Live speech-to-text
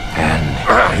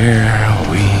Here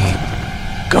we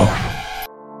go.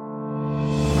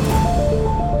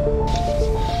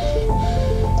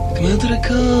 Come out to the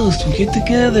coast. We'll get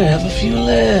together, have a few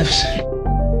laughs.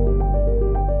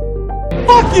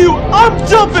 Fuck you! I'm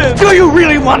jumping! Do you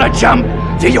really want to jump?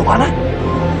 Do you want to?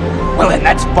 Well, then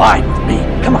that's fine with me.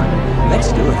 Come on,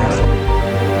 let's do this.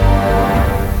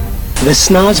 The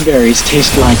snozberries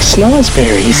taste like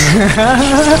snozberries.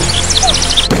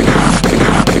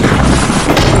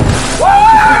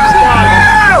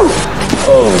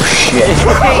 Oh, shit.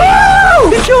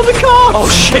 He killed the cop! Oh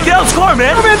shit, get out of the car,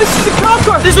 man! Oh man, this is the cop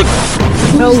car! This is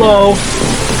Hello.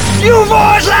 You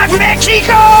boys like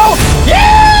Mexico?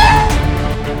 Yeah!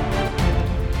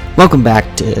 Welcome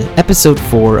back to episode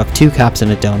 4 of Two Cops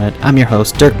and a Donut. I'm your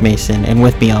host, Dirk Mason, and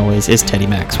with me always is Teddy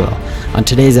Maxwell. On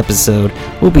today's episode,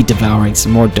 we'll be devouring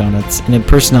some more donuts, and in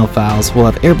Personnel Files, we'll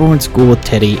have Airborne School with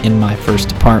Teddy in My First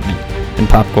Department. In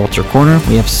Pop Culture Corner,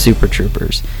 we have Super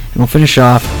Troopers. And we'll finish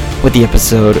off with the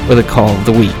episode with a call of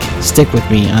the week. Stick with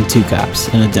me on Two Cops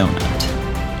and a Donut.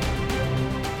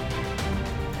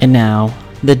 And now,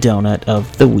 the donut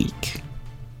of the week.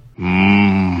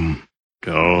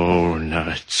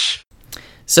 Donuts.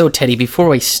 So, Teddy, before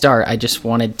we start, I just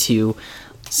wanted to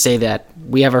say that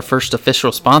we have our first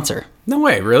official sponsor. No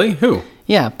way, really? Who?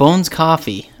 Yeah, Bones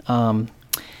Coffee. Out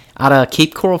of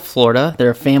Cape Coral, Florida. They're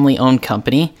a family-owned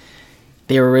company.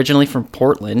 They were originally from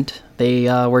Portland. They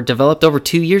were developed over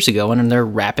 2 years ago, and they're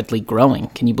rapidly growing.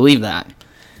 Can you believe that?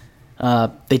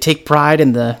 They take pride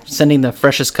in sending the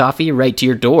freshest coffee right to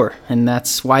your door, and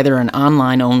that's why they're an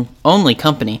online-only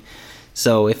company.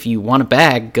 So if you want a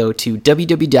bag, go to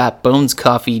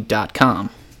www.bonescoffee.com.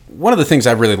 One of the things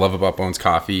I really love about Bones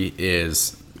Coffee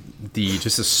is the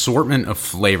just assortment of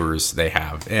flavors they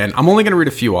have. And I'm only going to read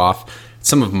a few off,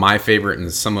 some of my favorite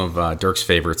and some of Dirk's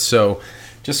favorites. So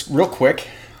just real quick,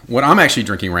 what I'm actually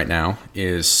drinking right now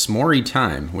is S'morey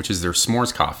Time, which is their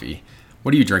s'mores coffee.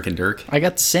 What are you drinking, Dirk? I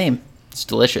got the same. It's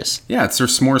delicious. Yeah, it's their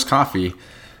s'mores coffee.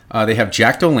 They have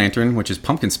Jack-O-Lantern, which is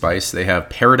pumpkin spice. They have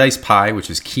Paradise Pie,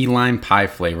 which is key lime pie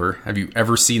flavor. Have you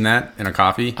ever seen that in a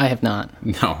coffee? I have not.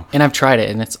 No. And I've tried it,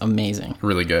 and it's amazing.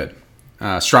 Really good.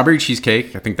 Strawberry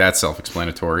cheesecake. I think that's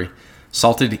self-explanatory.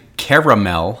 Salted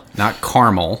caramel, not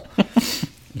caramel.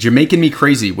 Jamaican Me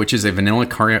Crazy, which is a vanilla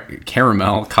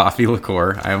caramel coffee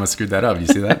liqueur. I almost screwed that up. You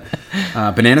see that?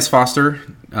 Bananas Foster,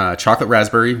 chocolate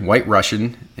raspberry, white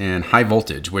Russian, and high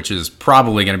voltage, which is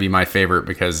probably going to be my favorite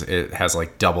because it has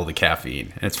like double the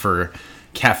caffeine. It's for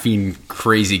caffeine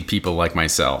crazy people like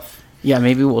myself. Yeah,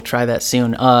 maybe we'll try that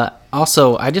soon.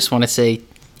 Also, I just want to say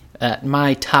that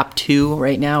my top 2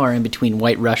 right now are in between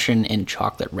white Russian and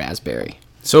chocolate raspberry.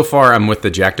 So far, I'm with the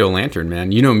Jack-O-Lantern,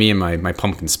 man. You know me and my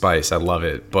pumpkin spice. I love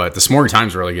it. But the S'more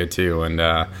Time's really good, too. And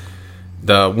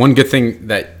the one good thing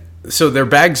that... So their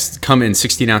bags come in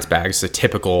 16-ounce bags, the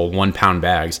typical 1-pound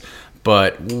bags.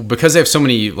 But because they have so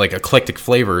many like eclectic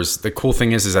flavors, the cool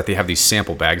thing is that they have these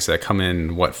sample bags that come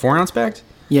in, 4-ounce bags?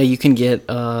 Yeah, you can get...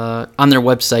 on their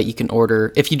website, you can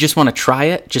order... If you just want to try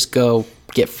it, just go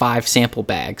get 5 sample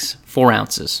bags, 4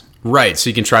 ounces. Right, so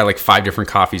you can try like 5 different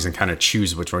coffees and kind of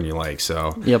choose which one you like.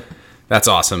 So yep, that's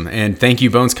awesome. And thank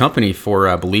you, Bones Company,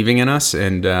 for believing in us.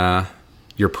 And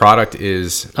your product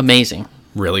is amazing,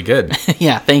 really good.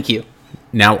 Yeah, thank you.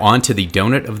 Now on to the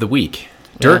donut of the week.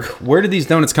 Dirk, Where did these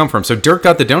donuts come from? So Dirk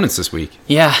got the donuts this week.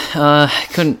 Yeah,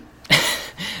 couldn't.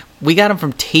 We got them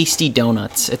from Tasty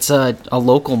Donuts. It's a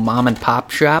local mom and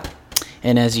pop shop,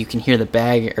 and as you can hear, the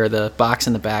bag or the box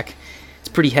in the back, it's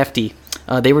pretty hefty.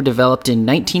 They were developed in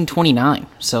 1929,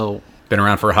 so... Been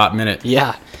around for a hot minute.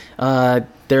 Yeah.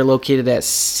 They're located at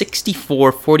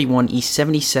 6441 East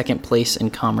 72nd Place in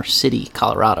Commerce City,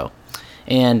 Colorado.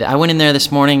 And I went in there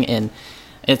this morning, and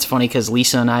it's funny because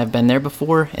Lisa and I have been there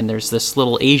before, and there's this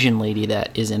little Asian lady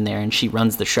that is in there, and she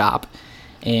runs the shop.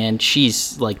 And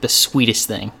she's, like, the sweetest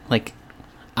thing. Like,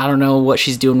 I don't know what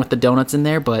she's doing with the donuts in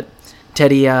there, but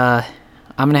Teddy,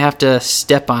 I'm going to have to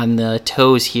step on the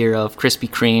toes here of Krispy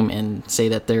Kreme and say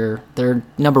that they're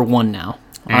number 1 now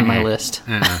on my list.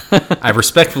 I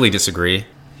respectfully disagree.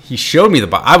 He showed me the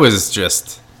box. I was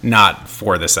just not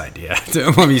for this idea.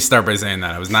 Let me start by saying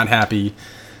that. I was not happy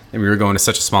that we were going to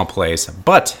such a small place.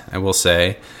 But I will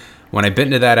say, when I bit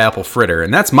into that apple fritter,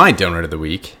 and that's my donut of the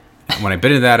week, when I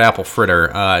bit into that apple fritter,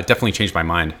 it definitely changed my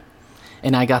mind.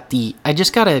 And I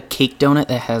just got a cake donut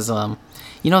that has,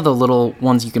 you know the little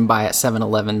ones you can buy at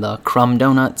 7-Eleven, the crumb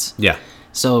donuts? Yeah.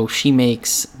 So she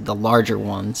makes the larger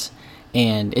ones,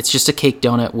 and it's just a cake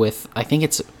donut with, I think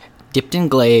it's dipped in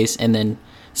glaze, and then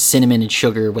cinnamon and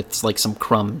sugar with like some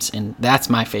crumbs, and that's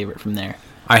my favorite from there.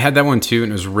 I had that one too,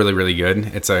 and it was really, really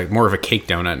good. It's more of a cake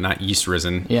donut, not yeast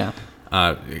risen. Yeah.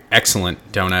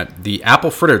 Excellent donut. The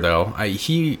apple fritter, though,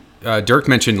 Dirk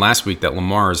mentioned last week that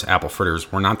Lamar's apple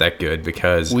fritters were not that good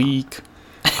because Weak.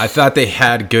 I thought they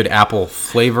had good apple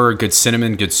flavor, good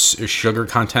cinnamon, good sugar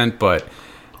content, but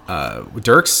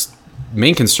Dirk's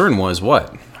main concern was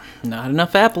what? Not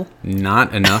enough apple.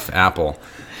 Not enough apple.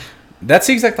 That's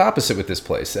the exact opposite with this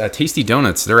place. Tasty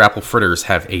Donuts, their apple fritters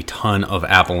have a ton of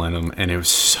apple in them, and it was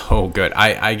so good.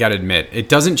 I gotta admit, it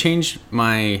doesn't change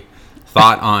my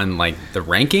thought on like the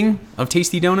ranking of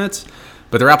Tasty Donuts,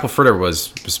 but their apple fritter was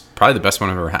probably the best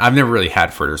one I've ever had. I've never really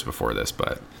had fritters before this,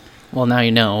 but Well, now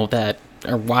you know that,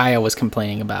 or why I was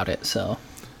complaining about it, so.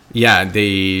 yeah,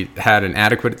 they had an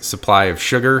adequate supply of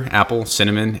sugar, apple,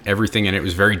 cinnamon, everything in it. It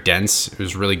was very dense. It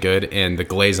was really good, and the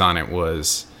glaze on it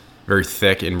was very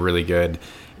thick and really good.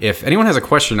 If anyone has a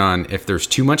question on if there's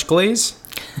too much glaze,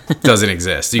 it doesn't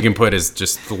exist. You can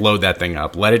just load that thing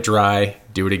up, let it dry,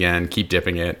 do it again, keep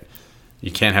dipping it.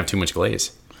 You can't have too much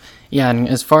glaze. Yeah, and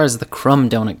as far as the crumb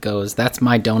donut goes, that's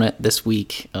my donut this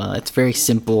week. It's very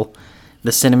simple.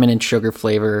 The cinnamon and sugar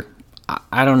flavor,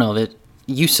 I don't know, that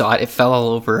you saw it. It fell all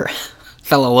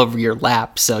over your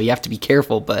lap, so you have to be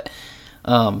careful. But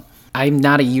I'm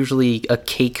not usually a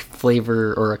cake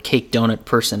flavor or a cake donut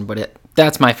person, but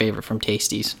that's my favorite from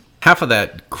Tasties. Half of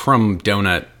that crumb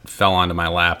donut fell onto my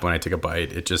lap when I took a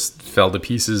bite. It just fell to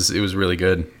pieces. It was really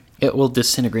good. It will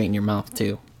disintegrate in your mouth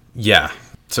too. Yeah.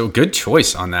 So good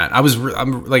choice on that.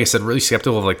 I'm like I said, really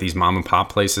skeptical of like these mom and pop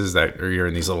places that are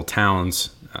in these little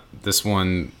towns. This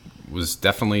one was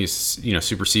definitely,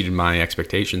 superseded my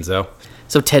expectations though.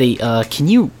 So Teddy, can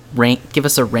you give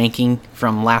us a ranking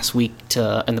from last week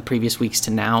and the previous weeks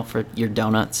to now for your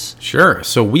donuts? Sure.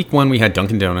 So week 1 we had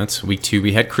Dunkin' Donuts. Week 2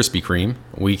 we had Krispy Kreme.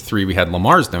 Week 3 we had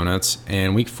Lamar's Donuts,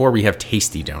 and week 4 we have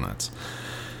Tasty Donuts.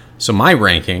 So my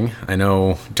ranking, I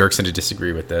know Dirk's going to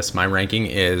disagree with this. My ranking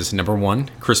is number 1,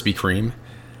 Krispy Kreme.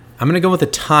 I'm going to go with a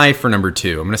tie for number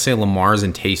 2. I'm going to say Lamar's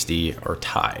and Tasty are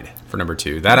tied for number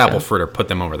 2. That apple fritter put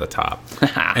them over the top.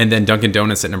 And then Dunkin'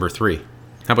 Donuts at number 3.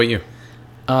 How about you?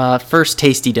 First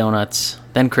Tasty Donuts,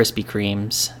 then Krispy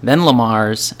Kremes, then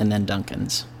Lamar's, and then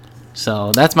Dunkin's.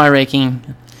 So that's my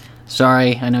ranking.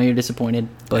 Sorry, I know you're disappointed,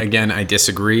 but Again, I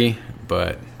disagree,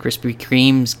 but Krispy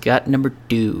Kreme's got number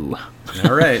 2.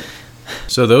 all right.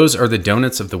 So those are the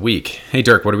donuts of the week. Hey,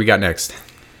 Dirk, what do we got next?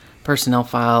 Personnel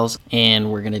files,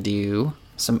 and we're going to do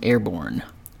some Airborne.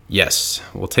 Yes,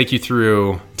 we'll take you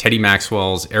through Teddy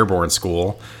Maxwell's Airborne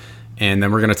School, and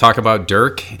then we're going to talk about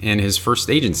Dirk and his first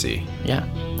agency. Yeah,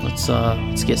 let's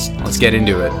get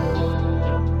into it.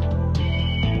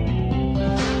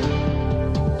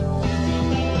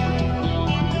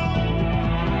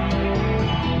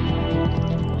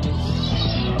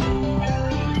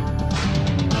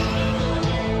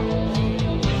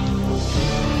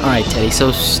 All right, Teddy.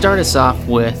 So start us off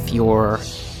with your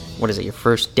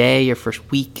first day, your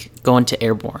first week going to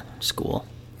Airborne School.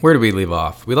 Where did we leave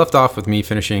off? We left off with me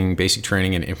finishing basic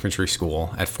training in infantry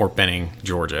school at Fort Benning,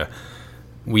 Georgia.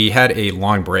 We had a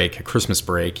long break, a Christmas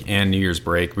break and New Year's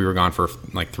break. We were gone for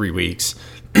like 3 weeks.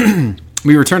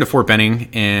 We returned to Fort Benning,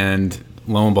 and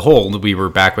lo and behold, we were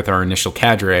back with our initial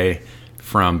cadre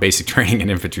from basic training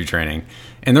and infantry training.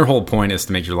 And their whole point is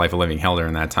to make your life a living hell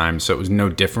during that time, so it was no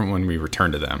different when we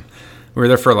returned to them. We were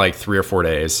there for like 3 or 4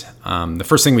 days. The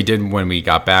first thing we did when we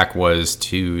got back was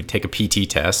to take a PT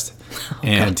test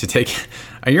and to take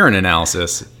a urine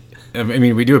analysis. I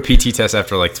mean, we do a PT test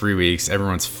after like 3 weeks.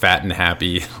 Everyone's fat and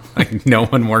happy. Like no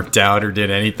one worked out or did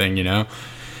anything,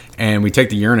 And we take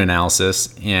the urine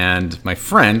analysis, and my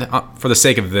friend, for the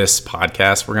sake of this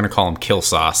podcast, we're going to call him Kill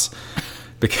Sauce,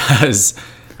 because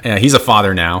he's a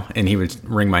father now, and he would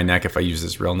wring my neck if I used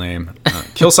his real name.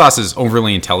 Kill Sauce is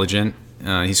overly intelligent.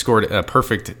 He scored a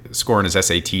perfect score in his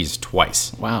SATs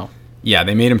twice. Wow. Yeah,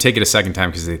 they made him take it a second time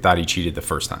because they thought he cheated the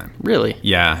first time. Really?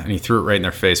 Yeah, and he threw it right in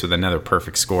their face with another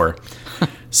perfect score.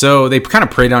 So they kind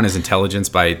of preyed on his intelligence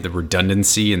by the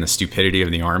redundancy and the stupidity of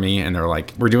the Army, and they're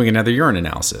like, we're doing another urine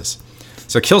analysis.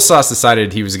 So Kill Sauce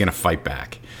decided he was going to fight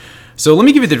back. So let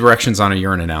me give you the directions on a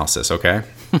urine analysis, okay?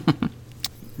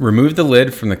 Remove the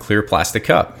lid from the clear plastic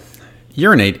cup.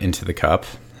 Urinate into the cup.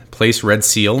 Place red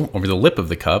seal over the lip of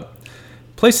the cup.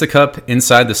 Place the cup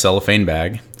inside the cellophane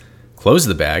bag. Close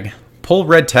the bag. Pull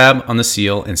red tab on the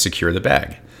seal and secure the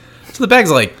bag. So the bag's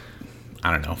like,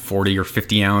 40 or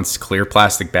 50 ounce clear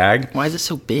plastic bag. Why is it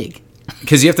so big?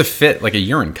 Because you have to fit like a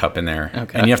urine cup in there.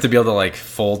 Okay. And you have to be able to like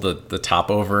fold the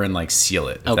top over and like seal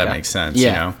it, if that makes sense,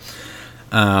 Yeah.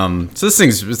 So this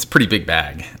it's a pretty big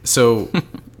bag. So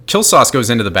Kill Sauce goes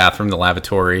into the bathroom, the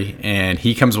lavatory, and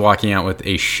he comes walking out with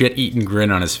a shit-eaten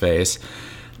grin on his face.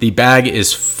 The bag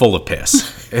is full of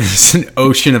piss. It's an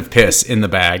ocean of piss in the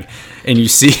bag. And you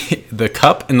see the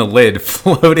cup and the lid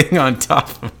floating on top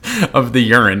of the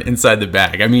urine inside the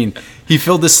bag. I mean, he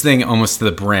filled this thing almost to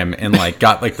the brim and like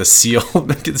got like the seal.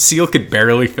 The seal could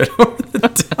barely fit over the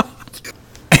top.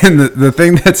 And the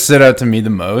thing that stood out to me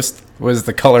the most was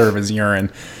the color of his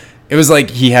urine. It was like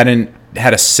he hadn't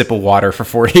had a sip of water for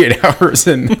 48 hours,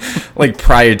 and like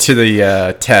prior to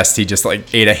the test, he just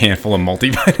like ate a handful of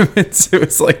multivitamins. It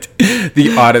was like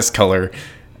the oddest color.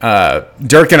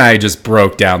 Dirk and I just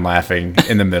broke down laughing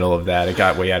in the middle of that. It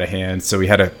got way out of hand, so we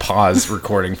had to pause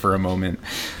recording for a moment.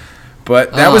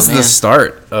 But that was the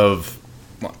start of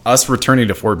us returning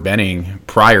to Fort Benning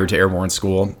prior to Airborne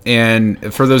School.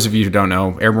 And for those of you who don't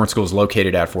know, Airborne School is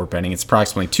located at Fort Benning. It's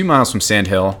approximately 2 miles from Sand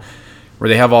Hill, where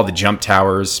they have all the jump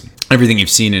towers, everything you've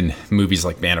seen in movies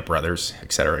like Band of Brothers,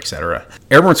 et cetera, et cetera.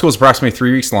 Airborne School is approximately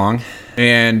 3 weeks long,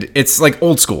 and it's like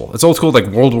old school. It's old school, like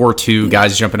World War II,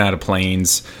 guys jumping out of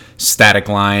planes, static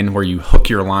line where you hook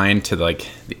your line to like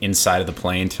the inside of the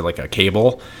plane to like a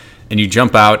cable, and you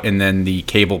jump out, and then the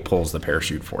cable pulls the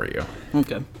parachute for you.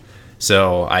 Okay.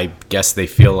 So I guess they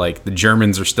feel like the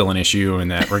Germans are still an issue and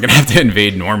that we're going to have to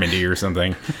invade Normandy or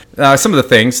something. Some of the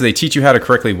things, they teach you how to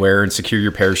correctly wear and secure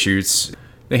your parachutes.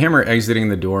 They hammer exiting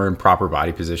the door in proper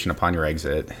body position upon your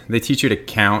exit. They teach you to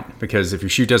count, because if your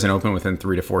chute doesn't open within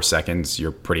 3 to 4 seconds,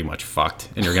 you're pretty much fucked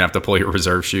and you're going to have to pull your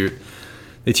reserve chute.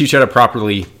 They teach you how to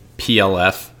properly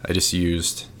PLF. I just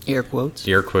used air quotes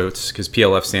because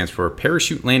PLF stands for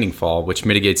parachute landing fall, which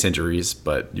mitigates injuries,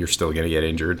 but you're still going to get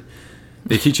injured.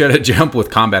 They teach you how to jump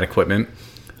with combat equipment.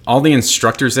 All the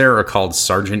instructors there are called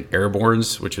Sergeant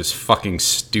Airborns, which is fucking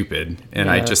stupid. And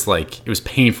I just it was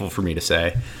painful for me to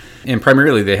say. And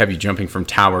primarily they have you jumping from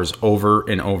towers over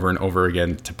and over and over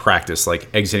again to practice, like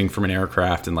exiting from an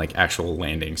aircraft and like actual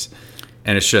landings.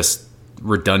 And it's just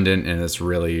redundant, and it's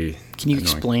really Can you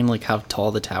annoying. explain like how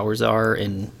tall the towers are,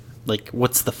 and like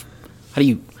how do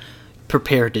you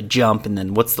prepare to jump, and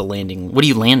then what's the landing? What do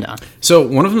you land on? So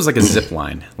one of them is like a zip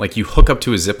line. Like you hook up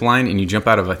to a zip line and you jump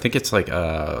out of, I think it's like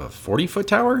a 40-foot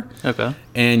tower. Okay.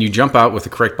 And you jump out with the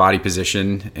correct body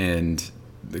position and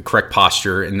the correct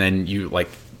posture, and then you like,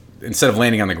 instead of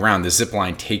landing on the ground, the zip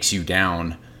line takes you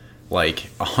down like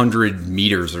 100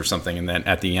 meters or something, and then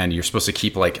at the end you're supposed to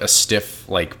keep like a stiff,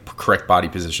 like correct body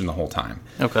position the whole time.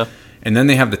 Okay. And then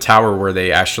they have the tower where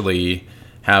they actually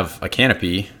have a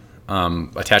canopy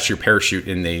attached to your parachute,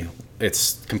 and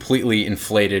it's completely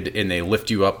inflated, and they lift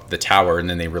you up the tower, and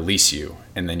then they release you,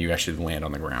 and then you actually land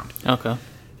on the ground. Okay.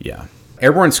 Yeah.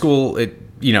 Airborne School,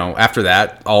 after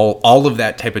that, all of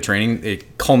that type of training,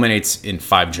 it culminates in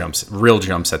 5 jumps, real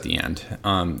jumps at the end.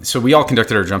 So we all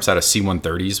conducted our jumps out of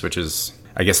C-130s, which is,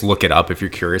 I guess, look it up if you're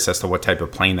curious as to what type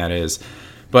of plane that is.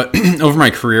 But over my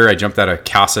career, I jumped out of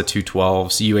CASA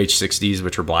 212s, UH-60s,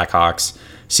 which are Blackhawks,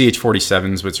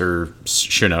 CH-47s, which are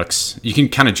Chinooks. You can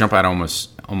kind of jump out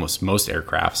almost most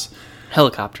aircrafts.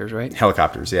 Helicopters, right?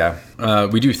 Helicopters, yeah.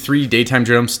 We do 3 daytime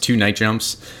jumps, 2 night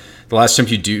jumps. The last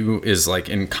jump you do is like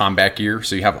in combat gear,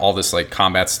 so you have all this like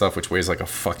combat stuff which weighs like a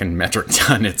fucking metric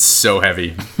ton. It's so heavy.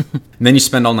 And then you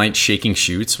spend all night shaking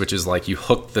chutes, which is like you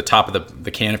hook the top of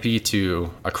the canopy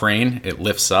to a crane, it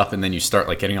lifts up, and then you start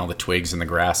like getting all the twigs and the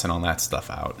grass and all that stuff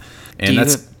out. And do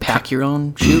you pack your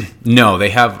own chute? No,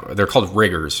 they're called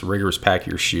riggers. Riggers pack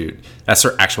your chute. That's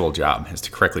their actual job, is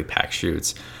to correctly pack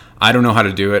chutes. I don't know how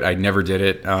to do it. I never did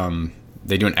it.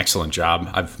 They do an excellent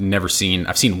job. I've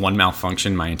seen one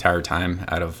malfunction my entire time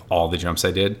out of all the jumps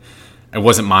I did. It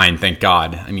wasn't mine, thank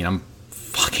God. I mean, I'm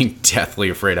fucking deathly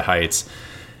afraid of heights.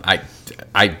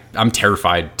 I'm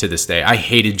terrified to this day. I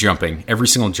hated jumping. Every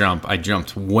single jump, I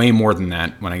jumped way more than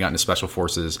that when I got into Special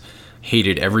Forces.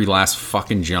 Hated every last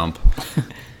fucking jump.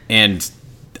 And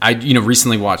I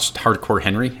recently watched Hardcore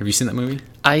Henry. Have you seen that movie?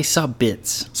 I saw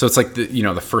bits. So it's like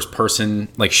the first person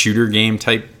like shooter game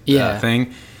type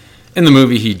thing. In the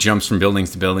movie, he jumps from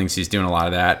buildings to buildings. He's doing a lot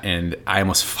of that, and I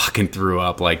almost fucking threw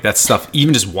up. Like, that stuff,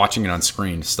 even just watching it on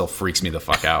screen, still freaks me the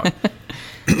fuck out.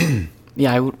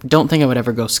 Yeah, I don't think I would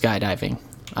ever go skydiving.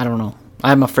 I don't know.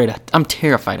 I'm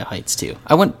terrified of heights, too.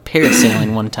 I went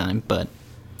parasailing one time, but...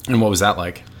 And what was that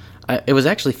like? It was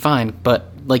actually fine,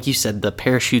 but like you said, the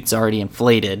parachute's already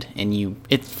inflated, and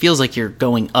it feels like you're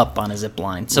going up on a zip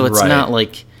line. So it's not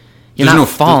like... You're not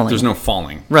falling. There's no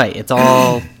falling. Right, it's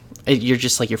all... You're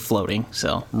just like you're floating,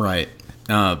 so. Right.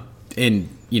 And,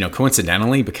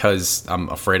 coincidentally, because I'm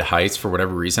afraid of heights for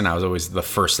whatever reason, I was always the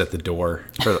first at the door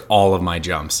for all of my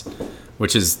jumps.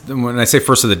 Which is, when I say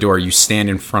first at the door, you stand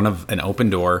in front of an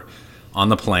open door on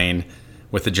the plane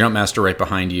with the jump master right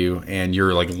behind you, and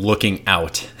you're like looking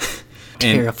out.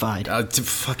 Terrified.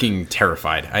 Fucking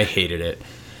terrified. I hated it.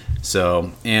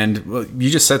 So, and well, you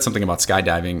just said something about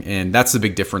skydiving, and that's the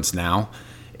big difference now.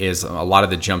 Is a lot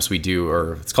of the jumps we do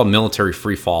are, it's called military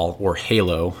free fall, or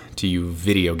Halo to you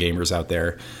video gamers out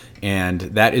there. And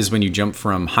that is when you jump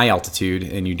from high altitude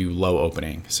and you do low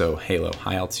opening. So Halo,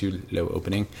 high altitude, low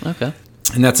opening. Okay.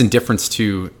 And that's in difference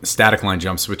to static line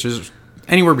jumps, which is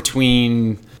anywhere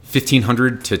between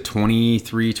 1,500 to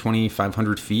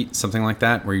 2,500 feet, something like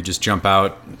that, where you just jump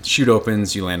out, chute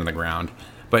opens, you land on the ground.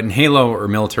 But in Halo or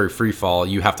military free fall,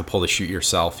 you have to pull the chute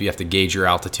yourself. You have to gauge your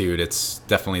altitude. It's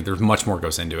definitely, there's much more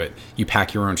goes into it. You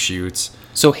pack your own chutes.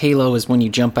 So Halo is when you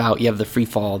jump out, you have the free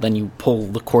fall, then you pull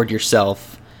the cord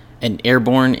yourself. And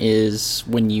airborne is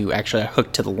when you actually are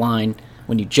hooked to the line.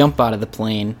 When you jump out of the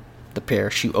plane, the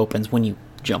parachute opens when you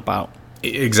jump out.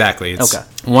 Exactly. Okay.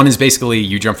 One is basically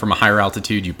you jump from a higher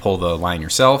altitude, you pull the line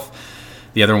yourself.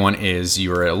 The other one is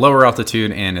you are at a lower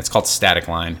altitude, and it's called static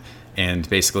line. And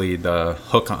basically the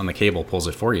hook on the cable pulls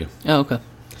it for you. Oh, okay.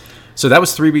 So that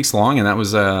was 3 weeks long, and that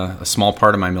was a small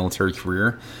part of my military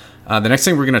career. The next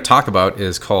thing we're going to talk about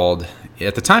is called,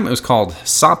 at the time it was called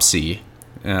SOPC,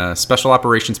 Special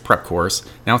Operations Prep Course.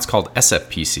 Now it's called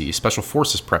SFPC, Special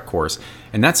Forces Prep Course.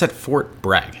 And that's at Fort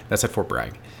Bragg.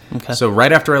 Okay. So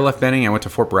right after I left Benning, I went to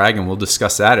Fort Bragg, and we'll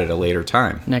discuss that at a later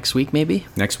time. Next week, maybe?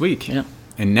 Next week. Yeah.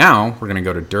 And now we're going to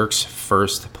go to Dirk's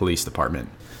first police department.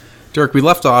 Dirk, we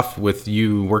left off with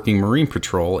you working Marine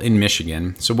Patrol in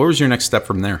Michigan. So what was your next step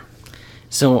from there?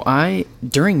 So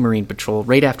during Marine Patrol,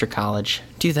 right after college,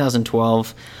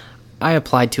 2012, I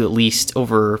applied to at least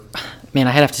I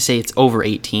have to say it's over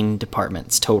 18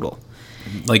 departments total.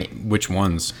 Like, which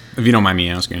ones? If you don't mind me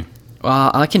asking.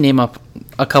 I can name up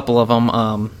a couple of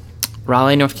them.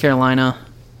 Raleigh, North Carolina,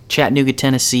 Chattanooga,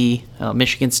 Tennessee,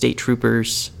 Michigan State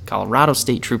Troopers, Colorado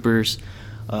State Troopers.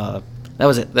 That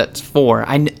was it. That's 4.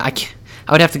 I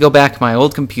would have to go back to my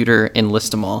old computer and list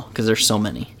them all because there's so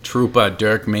many. Trooper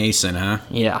Dirk Mason, huh?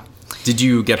 Yeah. Did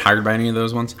you get hired by any of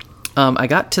those ones? I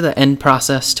got to the end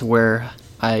process to where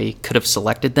I could have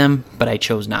selected them, but I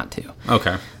chose not to.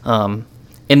 Okay. And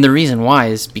the reason why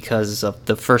is because of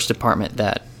the first department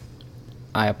that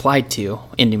I applied to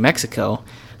in New Mexico.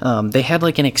 They had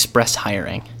like an express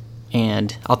hiring,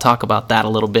 and I'll talk about that a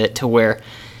little bit, to where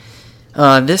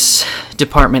this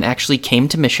department actually came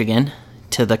to Michigan,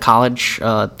 to the college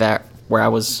where I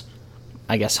was,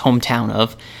 I guess, hometown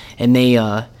of, and they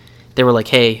were like,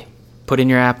 hey, put in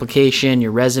your application,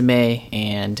 your resume,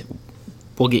 and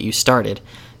we'll get you started.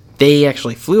 They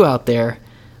actually flew out there,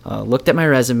 looked at my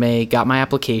resume, got my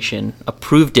application,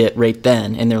 approved it right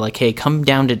then, and they're like, hey, come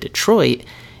down to Detroit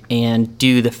and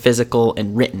do the physical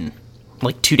and written,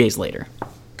 like 2 days later.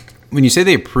 When you say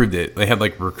they approved it, they had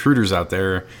like recruiters out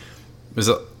there.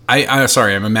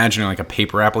 I'm imagining like a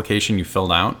paper application you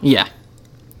filled out. Yeah.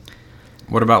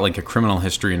 What about like a criminal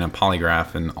history and a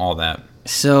polygraph and all that?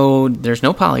 So there's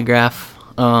no polygraph,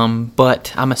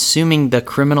 but I'm assuming the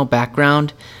criminal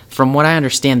background, from what I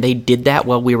understand, they did that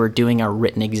while we were doing our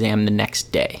written exam the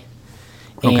next day.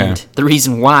 Okay. And the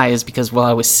reason why is because while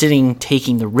I was sitting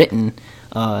taking the written,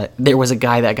 there was a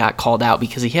guy that got called out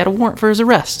because he had a warrant for his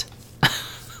arrest.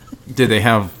 Did they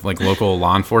have like local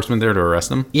law enforcement there to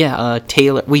arrest him? Yeah,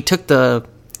 Taylor. We took the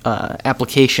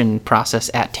application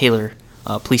process at Taylor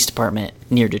Police Department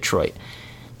near Detroit,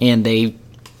 and they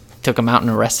took him out and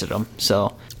arrested him.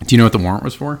 So, do you know what the warrant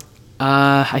was for?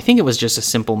 I think it was just a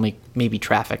simple maybe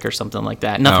traffic or something like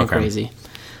that. Nothing okay. crazy.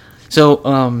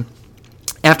 So,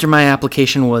 after my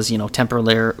application was,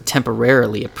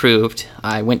 temporarily approved,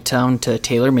 I went down to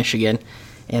Taylor, Michigan,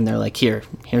 and they're like,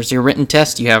 here's your written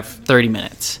test. You have 30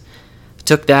 minutes.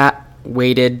 Took that,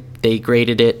 waited, they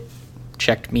graded it,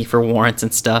 checked me for warrants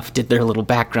and stuff, did their little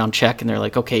background check, and they're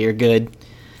like, okay, you're good.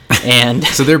 And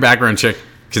so their background check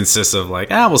consists of like,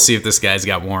 we'll see if this guy's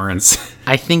got warrants.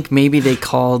 I think maybe they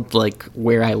called like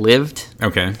where I lived.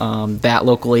 Okay. That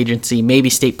local agency,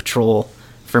 maybe State Patrol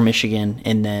for Michigan,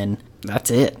 and then that's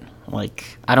it. Like,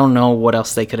 I don't know what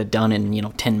else they could have done in,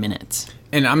 10 minutes.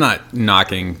 And I'm not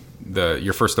knocking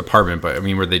your first department, but I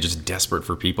mean, were they just desperate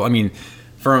for people? I mean,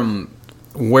 from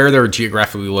where they're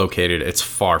geographically located, it's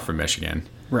far from Michigan.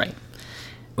 Right.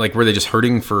 Like, were they just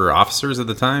hurting for officers at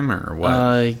the time, or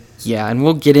what? Yeah, and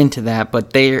we'll get into that,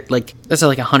 but they're like, that's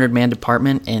like a 100-man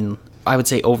department, and I would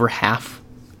say over half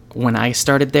when I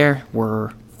started there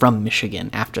were from Michigan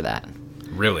after that.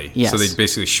 Really? Yes. So they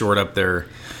basically shored up their...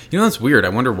 that's weird. I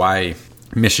wonder why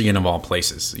Michigan of all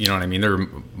places. You know what I mean? They're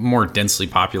more densely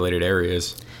populated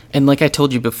areas. And like I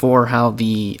told you before, how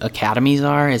the academies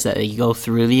are, is that you go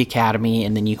through the academy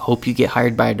and then you hope you get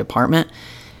hired by a department.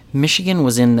 Michigan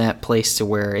was in that place to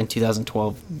where in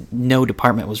 2012 no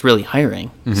department was really hiring.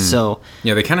 So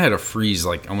Yeah, they kind of had a freeze,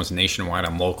 like almost nationwide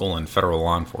on local and federal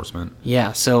law enforcement.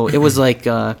 yeah, so it was like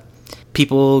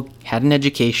people had an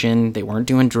education, they weren't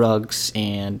doing drugs,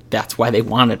 and that's why they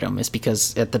wanted them, is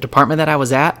because at the department that I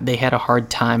was at, they had a hard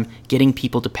time getting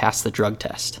people to pass the drug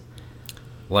test.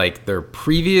 Like their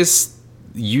previous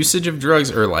usage of drugs,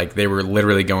 or like they were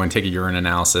literally going to take a urine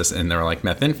analysis and they were like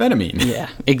methamphetamine. Yeah,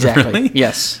 exactly. Really?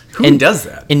 Yes. Who does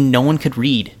that? And no one could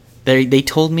read. They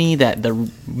told me that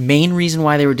the main reason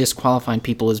why they were disqualifying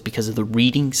people is because of the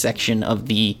reading section of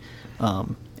the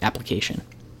application.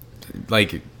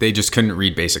 Like they just couldn't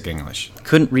read basic English.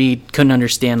 Couldn't read, couldn't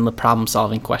understand the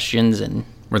problem-solving questions, and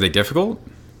Were they difficult?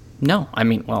 no, I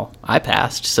mean, well, I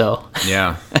passed, so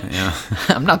Yeah.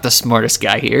 I'm not the smartest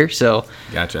guy here, so...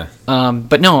 Gotcha.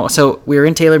 But no, so we were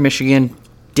in Taylor, Michigan,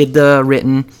 did the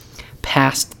written,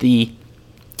 passed the...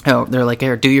 Oh, they're like,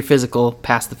 here, do your physical,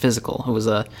 pass the physical. It was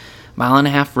a 1.5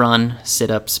 mile run,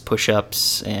 sit-ups,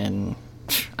 push-ups, and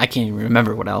I can't even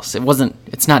remember what else.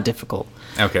 It's not difficult.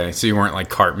 Okay, so you weren't like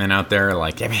Cartman out there,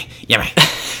 like, yummy.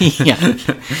 Yeah.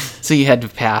 So you had to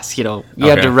pass, you had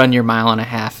Okay. to run your 1.5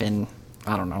 mile in,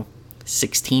 I don't know,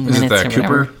 16 Is it minutes the or Cooper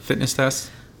whatever. fitness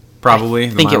test? Probably. I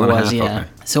think it was, yeah. yeah.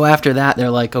 So after that, they're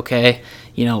like, okay,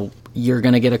 you're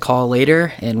going to get a call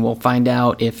later, and we'll find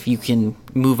out if you can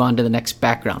move on to the next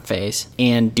background phase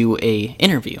and do a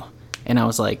interview. And I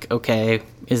was like, okay,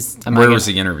 Where was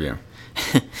the interview?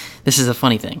 This is a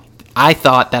funny thing. I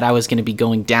thought that I was going to be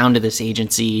going down to this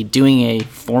agency, doing a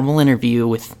formal interview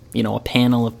with, a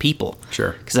panel of people.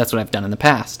 Sure. Because that's what I've done in the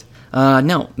past.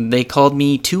 No, they called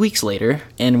me 2 weeks later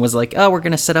and was like, oh, we're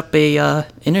going to set up a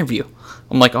interview.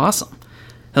 I'm like, awesome.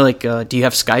 They're like, do you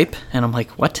have Skype? And I'm like,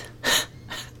 what?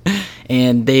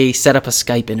 And they set up a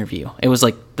Skype interview. It was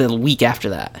like the week after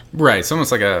that. Right, it's almost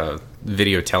like a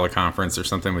video teleconference or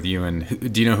something with you.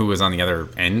 And do you know who was on the other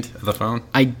end of the phone?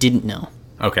 I didn't know.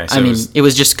 Okay, so it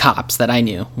was just cops that I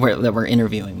knew that were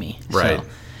interviewing me. Right. So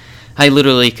I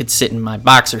literally could sit in my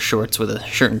boxer shorts with a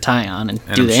shirt and tie on and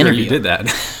do I'm the sure interview. you did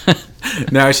that.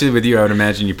 No, actually, with you, I would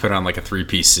imagine you put on like a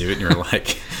 3-piece suit and you're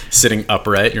like sitting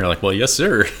upright. And you're like, well, yes,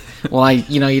 sir. Well,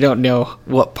 you don't know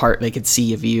what part they could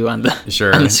see of you on the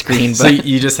on the screen, So but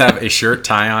you just have a shirt,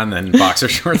 tie on, then boxer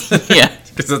shorts. Yeah.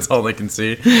 Because that's all they can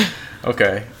see.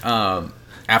 Okay.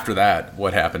 After that,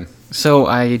 what happened? So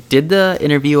I did the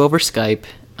interview over Skype.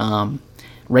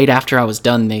 Right after I was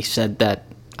done, they said that,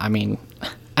 I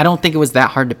don't think it was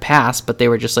that hard to pass, but they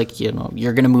were just like,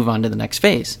 you're going to move on to the next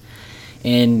phase.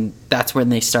 And that's when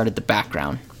they started the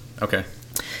background. Okay.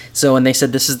 So, and they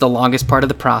said this is the longest part of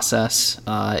the process.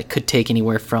 It could take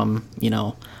anywhere from,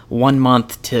 1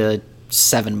 month to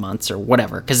 7 months or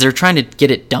whatever, because they're trying to get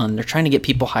it done. They're trying to get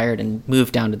people hired and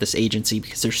move down to this agency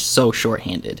because they're so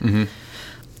shorthanded. Mm-hmm.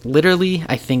 Literally,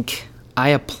 I think I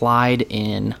applied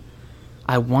in,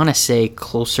 I want to say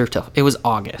closer to, it was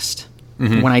August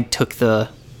when I took the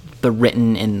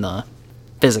written and the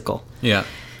physical. Yeah.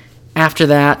 After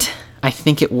that, I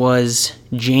think it was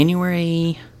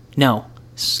January, no,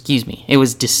 excuse me, it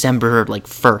was December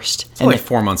 1st. It's like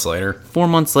 4 months later. 4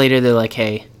 months later, they're like,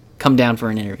 hey, come down for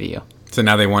an interview. So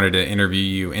now they wanted to interview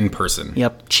you in person.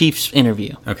 Yep, chief's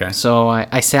interview. Okay. So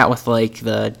I sat with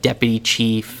the deputy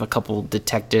chief, a couple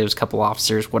detectives, a couple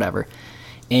officers, whatever.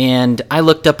 And I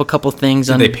looked up a couple things.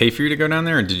 Did they pay for you to go down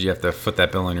there, or did you have to foot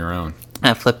that bill on your own?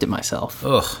 I flipped it myself.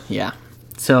 Ugh. Yeah.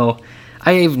 So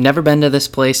I've never been to this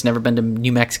place, never been to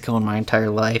New Mexico in my entire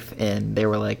life. And they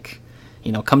were like,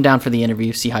 come down for the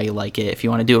interview, see how you like it. If you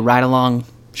want to do a ride along,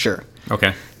 sure.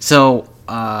 Okay. So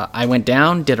I went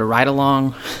down, did a ride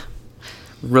along,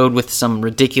 rode with some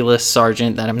ridiculous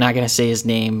sergeant that I'm not going to say his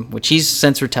name, which he's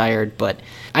since retired, but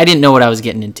I didn't know what I was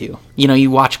getting into.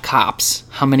 You watch Cops.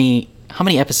 How many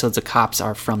episodes of Cops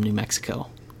are from New Mexico?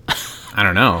 I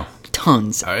don't know.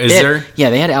 Tons. Is there? Yeah,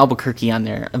 they had Albuquerque on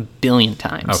there a billion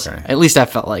times. Okay. At least I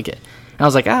felt like it. And I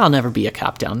was like, I'll never be a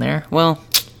cop down there. Well,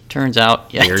 turns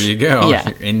out, yeah. Here you go. Yeah.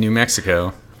 You're in New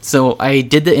Mexico. So I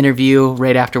did the interview.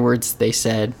 Right afterwards, they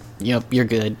said, yep, you're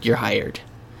good. You're hired.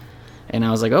 And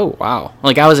I was like, oh, wow.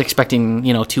 I was expecting,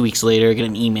 2 weeks later, get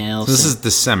an email. So this is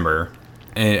December.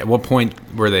 And at what point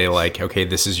were they like, okay,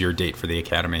 this is your date for the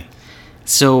academy?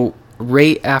 So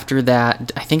right after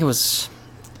that, I think it was,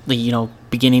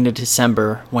 beginning of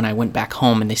December when I went back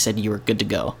home and they said you were good to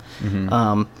go.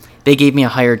 Mm-hmm. They gave me a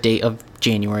hire date of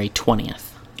January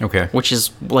 20th. Okay. Which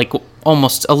is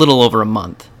almost a little over a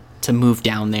month to move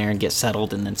down there and get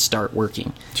settled and then start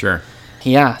working. Sure.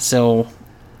 Yeah, so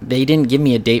they didn't give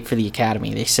me a date for the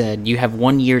academy. They said you have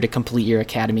 1 year to complete your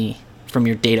academy from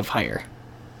your date of hire.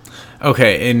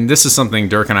 Okay, and this is something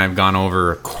Dirk and I have gone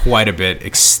over quite a bit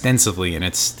extensively, and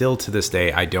it's still to this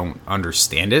day I don't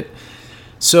understand it.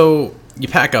 So you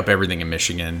pack up everything in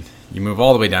Michigan, you move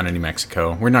all the way down to New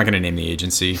Mexico. We're not going to name the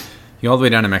agency. You go all the way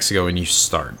down to Mexico and you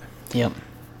start. Yep.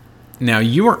 Now,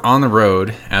 you were on the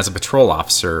road as a patrol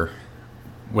officer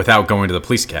without going to the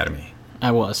police academy.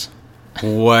 I was.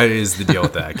 What is the deal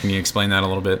with that? Can you explain that a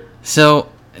little bit? So,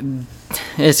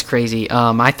 it's crazy.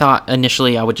 I thought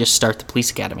initially I would just start the police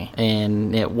academy,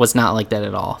 and it was not like that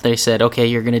at all. They said, okay,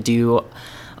 you're going to do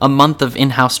a month of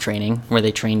in-house training where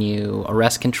they train you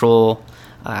arrest control,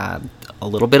 a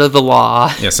little bit of the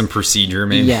law. Yeah, some procedure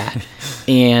maybe. Yeah,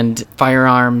 and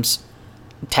firearms,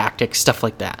 tactics, stuff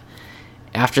like that.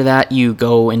 After that, you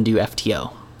go and do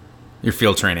FTO. Your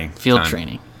field training. Field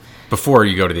training. Before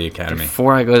you go to the academy.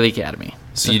 Before I go to the academy.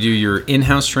 So you do your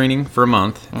in-house training for a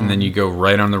month, and then you go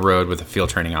right on the road with a field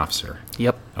training officer.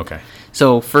 Yep. Okay.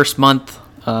 So first month,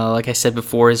 like I said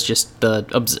before, is just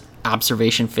the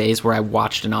observation phase where I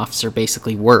watched an officer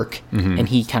basically work, and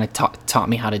he kind of taught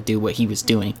me how to do what he was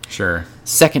doing. Sure.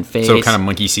 Second phase. So kind of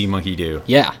monkey see, monkey do.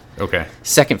 Yeah. Okay.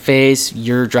 Second phase,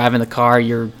 you're driving the car,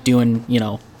 you're doing,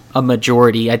 a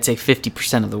majority, I'd say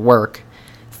 50% of the work.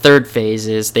 Third phase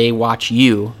is they watch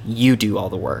you do all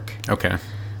the work. Okay.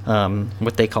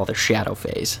 What they call their shadow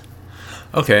phase.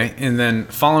 Okay, and then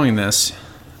following this,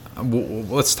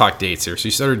 let's talk dates here. So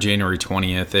you started January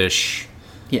 20th-ish.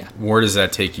 Yeah. Where does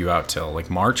that take you out till? Like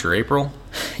March or April?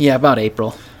 Yeah, about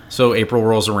April. So April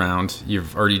rolls around.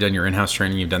 You've already done your in-house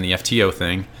training. You've done the FTO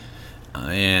thing.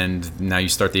 And now you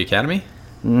start the academy?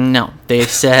 No. They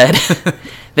said,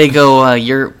 they go,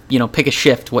 pick a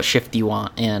shift. What shift do you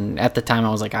want? And at the time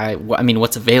I was like,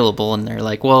 what's available? And they're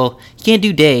like, well, you can't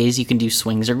do days. You can do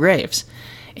swings or graves.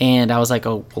 And I was like,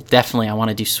 oh, well, definitely I want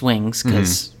to do swings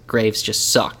because graves just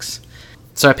sucks.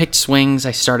 So I picked swings.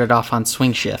 I started off on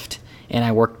swing shift. And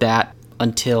I worked that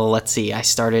until, I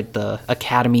started the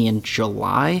academy in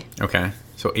July. Okay.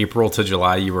 So April to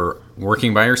July, you were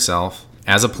working by yourself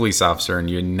as a police officer, and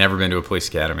you had never been to a police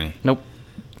academy. Nope.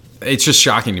 It's just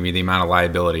shocking to me the amount of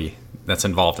liability that's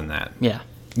involved in that. Yeah.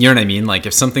 You know what I mean? Like,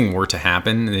 if something were to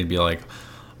happen, they'd be like,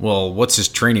 well, what's his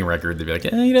training record? They'd be like,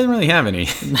 he doesn't really have any.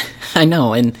 I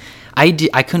know, and I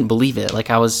couldn't believe it. Like,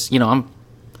 I was,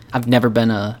 I've never been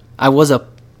I was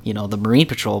the Marine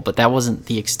Patrol, but that wasn't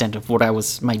the extent of what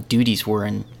my duties were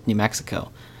in New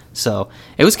Mexico. So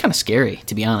it was kind of scary,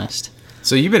 to be honest.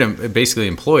 So you've been basically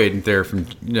employed there from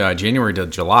January to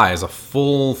July as a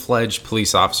full-fledged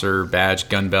police officer, badge,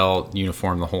 gun belt,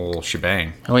 uniform, the whole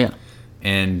shebang. Oh, yeah.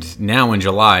 And now in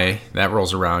July, that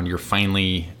rolls around, you're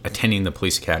finally attending the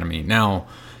police academy. Now,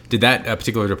 did that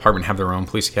particular department have their own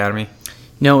police academy?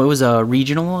 No, it was a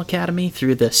regional academy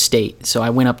through the state. So I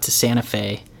went up to Santa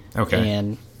Fe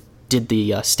and did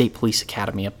the state police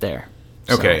academy up there.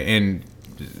 Okay, and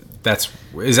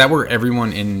is that where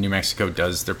everyone in New Mexico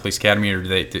does their police academy, or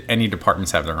do any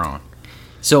departments have their own?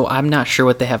 So I'm not sure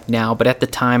what they have now, but at the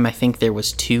time I think there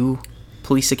was 2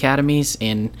 police academies,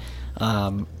 and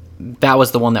that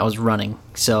was the one that was running.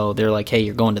 So they're like, hey,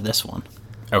 you're going to this one.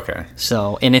 Okay.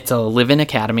 So, and it's a live-in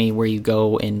academy where you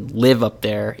go and live up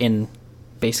there in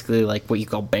basically like what you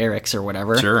call barracks or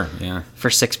whatever. Sure, yeah.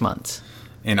 For 6 months.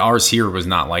 And ours here was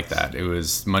not like that. It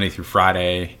was Monday through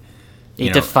Friday.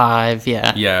 8 to 5,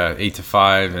 yeah. Yeah, 8 to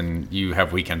 5, and you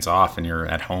have weekends off, and you're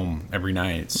at home every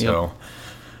night. So, Yep.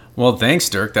 Well, thanks,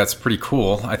 Dirk. That's pretty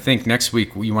cool. I think next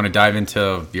week you want to dive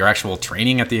into your actual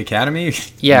training at the academy.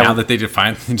 Yeah. Now that they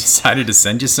finally decided to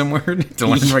send you somewhere to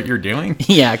learn what you're doing.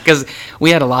 Yeah, because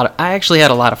I actually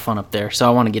had a lot of fun up there, so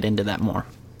I want to get into that more.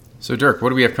 So, Dirk, what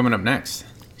do we have coming up next?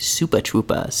 Super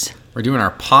Troopers. We're doing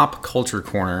our pop culture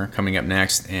corner coming up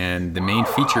next, and the main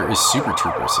feature is Super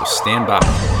Troopers, so stand by.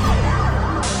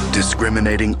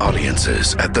 Discriminating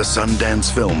audiences at the Sundance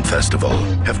Film Festival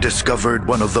have discovered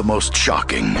one of the most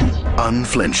shocking,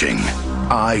 unflinching,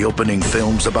 eye-opening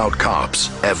films about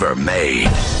cops ever made.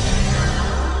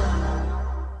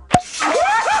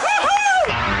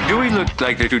 Do we look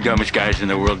like the 2 dumbest guys in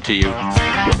the world to you?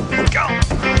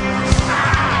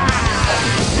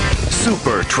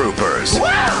 Super Troopers.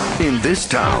 In this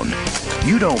town,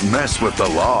 you don't mess with the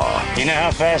law. You know how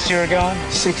fast you were going?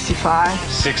 65.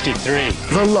 63.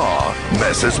 The law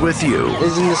messes with you.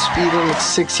 Isn't the speed limit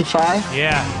 65?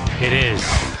 Yeah, it is.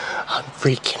 I'm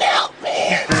freaking out,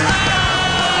 man.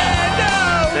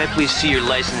 May I please see your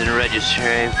license and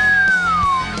register?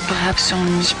 Perhaps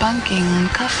some spanking and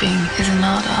cuffing is in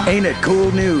order. Ain't It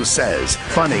Cool News says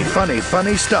funny, funny,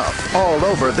 funny stuff all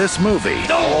over this movie.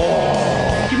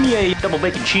 Give me a double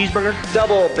bacon cheeseburger.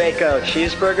 Double bacon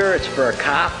cheeseburger? It's for a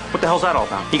cop? What the hell's that all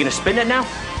about? You gonna spin it now?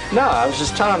 No, I was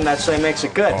just telling him that so he makes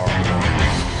it good.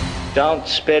 Don't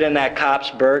spit in that cop's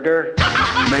burger.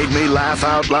 Made me laugh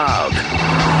out loud.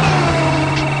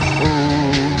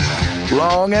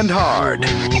 Long and hard.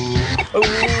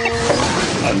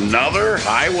 Another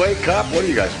highway cop? What are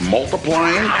you guys,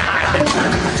 multiplying?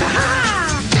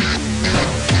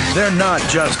 They're not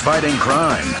just fighting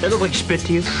crime. They look like spit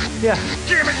to you? Yeah.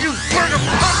 Damn it, you burger!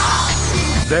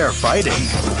 They're fighting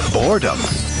boredom.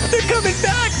 They're coming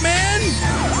back, man!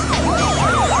 Pull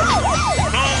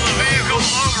the vehicle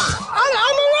over! I'm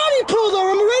already pulled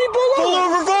over. I'm already pulled over. Pull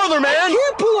over farther, man! I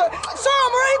can't pull it. Sir,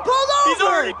 I'm already pulled over. He's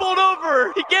already pulled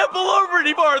over! He can't pull over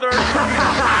any farther!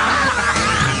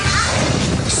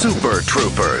 Super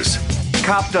Troopers.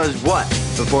 Cop does what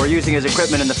before using his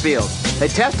equipment in the field? They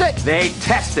test it? They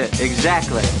test it,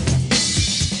 exactly.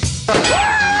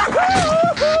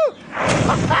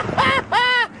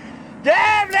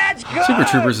 Damn, that's good! Super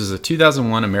Troopers is a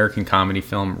 2001 American comedy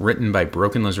film written by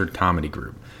Broken Lizard Comedy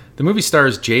Group. The movie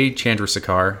stars Jay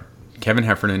Chandrasekhar, Kevin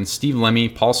Heffernan, Steve Lemmy,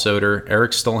 Paul Soter,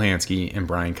 Eric Stolhansky, and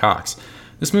Brian Cox.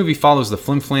 This movie follows the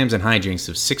flim-flams and hijinks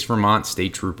of 6 Vermont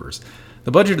state troopers.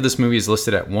 The budget of this movie is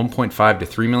listed at $1.5 to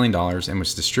 $3 million and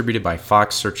was distributed by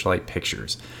Fox Searchlight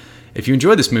Pictures. If you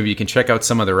enjoyed this movie, you can check out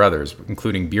some of their others,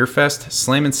 including Beer Fest,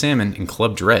 Slammin' Salmon, and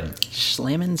Club Dread.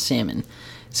 Slammin' Salmon.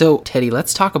 So, Teddy,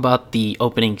 let's talk about the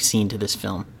opening scene to this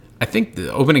film. I think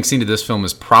the opening scene to this film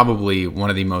is probably one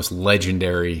of the most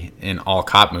legendary in all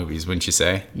cop movies, wouldn't you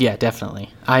say? Yeah, definitely.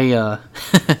 I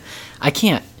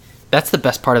can't. That's the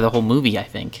best part of the whole movie, I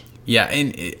think. Yeah,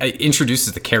 and it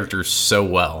introduces the characters so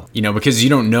well, because you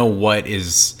don't know what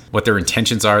their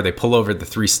intentions are. They pull over the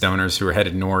 3 stoners who are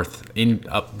headed north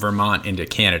up Vermont into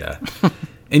Canada.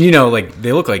 And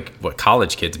they look like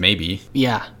college kids maybe.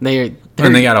 Yeah, and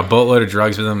they got a boatload of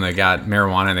drugs with them. They got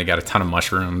marijuana and they got a ton of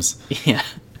mushrooms. Yeah.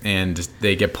 And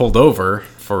they get pulled over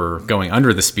for going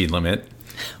under the speed limit.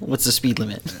 What's the speed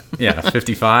limit? Yeah,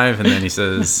 55, and then he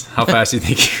says, "How fast do you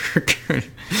think you're going?"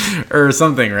 or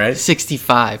something, right?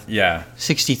 65. Yeah.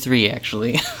 63,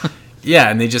 actually. Yeah,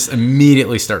 and they just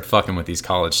immediately start fucking with these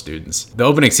college students. The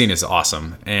opening scene is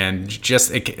awesome, and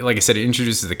like I said, it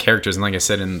introduces the characters, and like I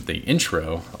said in the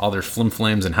intro, all their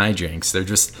flim-flams and hijinks.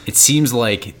 It seems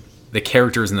like the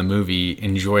characters in the movie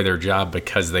enjoy their job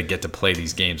because they get to play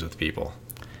these games with people.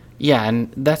 Yeah,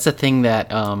 and that's the thing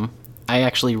that I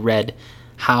actually read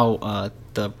how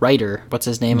the writer, what's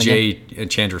his name again? Jay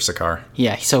Chandrasekhar.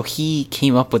 Yeah, so he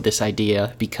came up with this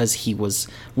idea because he was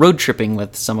road tripping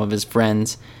with some of his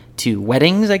friends to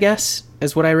weddings, I guess,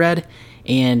 is what I read,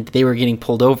 and they were getting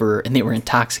pulled over and they were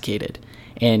intoxicated.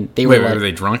 And they were were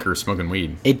they drunk or smoking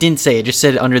weed? It didn't say, it just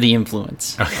said under the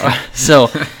influence. Okay.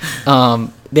 So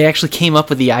they actually came up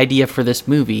with the idea for this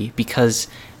movie because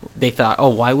they thought, oh,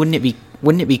 wouldn't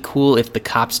it be cool if the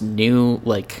cops knew,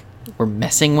 we're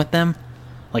messing with them?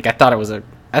 I thought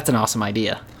that's an awesome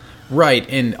idea. Right,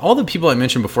 and all the people I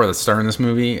mentioned before that star in this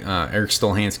movie, Eric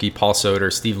Stolhansky, Paul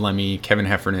Soter, Steve Lemmy, Kevin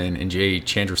Heffernan, and Jay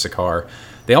Chandrasekhar,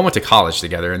 they all went to college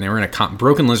together, and they were in a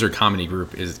Broken Lizard Comedy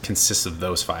Group. Consists of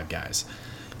those 5 guys.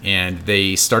 And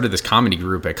they started this comedy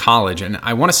group at college, and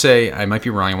I want to say, I might be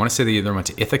wrong, I want to say they either went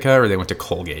to Ithaca or they went to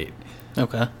Colgate.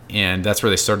 Okay. And that's where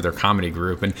they started their comedy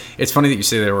group. And it's funny that you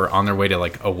say they were on their way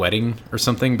to a wedding or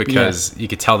something, because you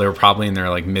could tell they were probably in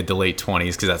their mid to late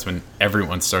 20s, because that's when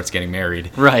everyone starts getting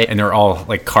married. Right. And they're all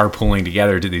carpooling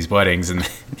together to these weddings and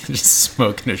just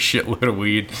smoking a shitload of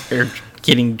weed. They're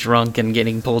getting drunk and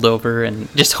getting pulled over and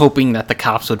just hoping that the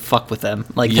cops would fuck with them.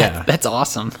 That's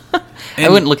awesome. I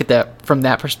wouldn't look at that from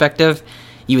that perspective.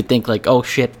 You would think oh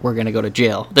shit, we're going to go to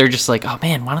jail. They're just oh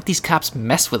man, why don't these cops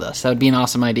mess with us? That would be an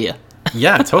awesome idea.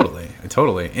 Yeah,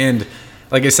 totally. And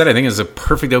like I said, I think it's a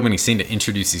perfect opening scene to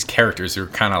introduce these characters who are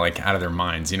kind of out of their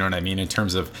minds. You know what I mean? In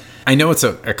terms of, I know it's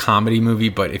a comedy movie,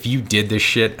 but if you did this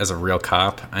shit as a real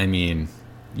cop, I mean,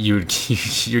 you'd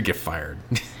get fired.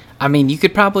 I mean, you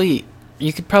could probably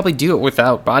do it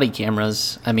without body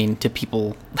cameras. I mean, to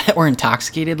people that were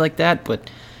intoxicated like that, but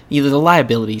either the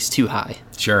liability is too high.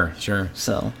 Sure.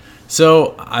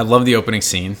 So I love the opening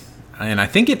scene. And I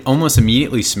think it almost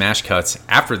immediately smash cuts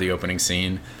after the opening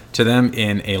scene to them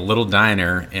in a little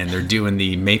diner, and they're doing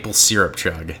the maple syrup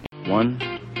chug. 1,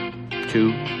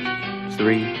 2,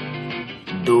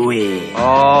 3. Do it.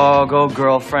 Oh, go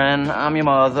girlfriend. I'm your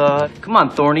mother. Come on,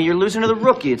 Thorny, you're losing to the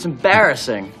rookie. It's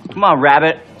embarrassing. Come on,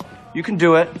 Rabbit. You can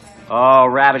do it. Oh,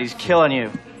 Rabbit, he's killing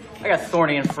you. I got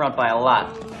Thorny in front by a lot.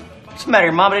 What's the matter?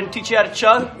 Your mama didn't teach you how to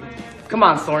chug? Come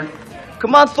on, Thorn.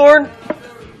 Come on, Thorn.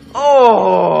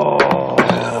 Oh!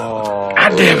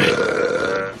 God damn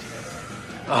it!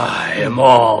 I am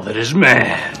all that is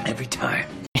man. Every time.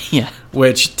 Yeah.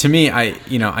 Which to me,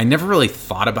 I never really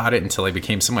thought about it until I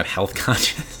became somewhat health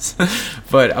conscious.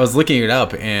 But I was looking it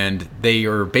up, and they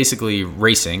are basically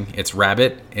racing. It's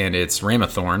Rabbit and it's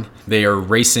Ramathorn. They are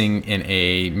racing in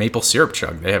a maple syrup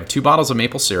chug. They have 2 bottles of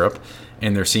maple syrup,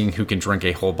 and they're seeing who can drink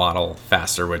a whole bottle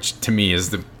faster, which to me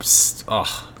is the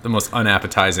most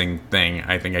unappetizing thing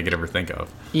I think I could ever think of.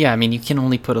 Yeah, I mean, you can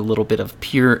only put a little bit of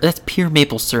pure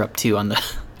maple syrup too on the.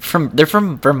 They're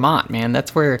from Vermont, man.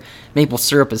 That's where maple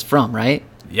syrup is from, right?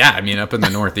 Yeah, I mean, up in the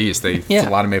Northeast, it's Yeah. a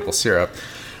lot of maple syrup.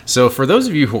 So for those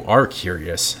of you who are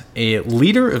curious, a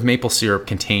liter of maple syrup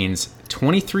contains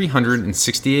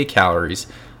 2,368 calories,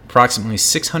 approximately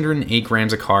 608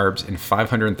 grams of carbs, and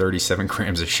 537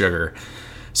 grams of sugar.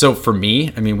 So for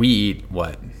me, I mean, we eat,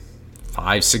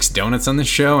 5-6 donuts on this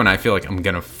show, and I feel like I'm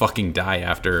going to fucking die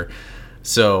after.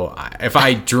 So if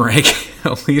I drank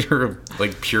a liter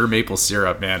of pure maple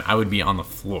syrup, man, I would be on the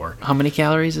floor. How many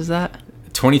calories is that?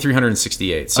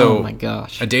 2,368. So oh my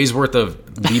gosh. A day's worth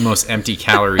of the most empty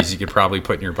calories you could probably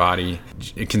put in your body.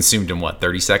 It consumed in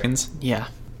 30 seconds? Yeah.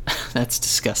 That's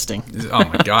disgusting. Oh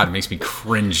my God, it makes me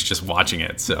cringe just watching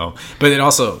it. So, but it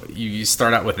also, you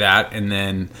start out with that, and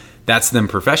then that's them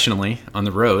professionally on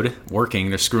the road working.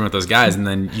 They're screwing with those guys, and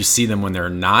then you see them when they're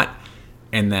not,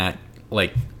 and that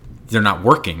they're not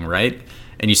working, right?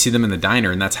 And you see them in the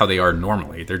diner, and that's how they are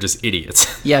normally. They're just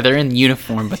idiots. Yeah, they're in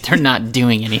uniform, but they're not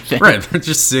doing anything. Right, they're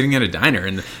just sitting at a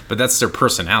diner, but that's their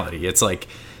personality. It's like,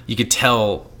 you could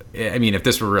tell, I mean, if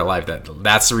this were real life,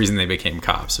 that's the reason they became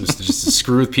cops. It was just to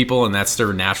screw with people, and that's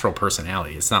their natural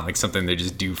personality. It's not like something they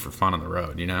just do for fun on the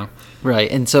road, you know?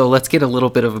 Right, and so let's get a little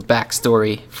bit of a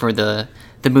backstory for the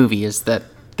movie, is that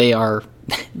they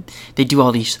do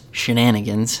all these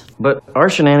shenanigans. But our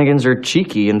shenanigans are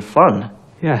cheeky and fun.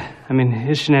 Yeah, I mean,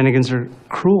 his shenanigans are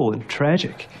cruel and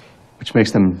tragic. Which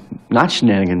makes them not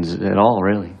shenanigans at all,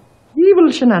 really. Evil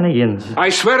shenanigans. I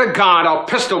swear to God, I'll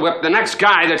pistol whip the next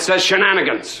guy that says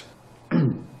shenanigans.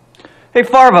 Hey,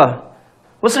 Farva,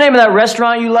 what's the name of that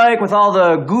restaurant you like with all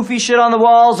the goofy shit on the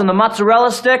walls and the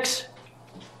mozzarella sticks?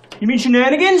 You mean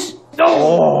shenanigans?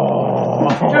 Oh! You're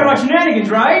talking about shenanigans,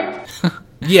 right?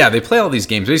 Yeah, they play all these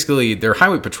games. Basically, they're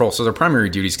highway patrol, so their primary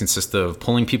duties consist of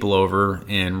pulling people over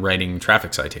and writing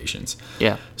traffic citations.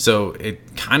 Yeah. So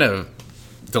it kind of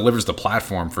delivers the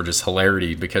platform for just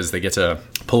hilarity, because they get to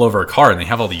pull over a car and they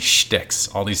have all these shticks,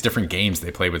 all these different games they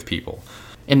play with people.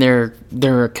 And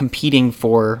they're competing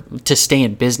to stay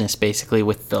in business, basically,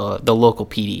 with the local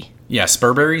PD. Yeah,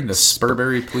 Spurbury, the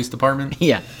Spurbury Police Department.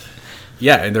 Yeah.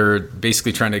 Yeah, and they're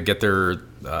basically trying to get their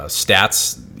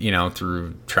stats,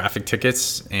 through traffic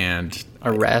tickets and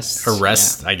arrests.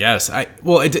 Yeah. I guess.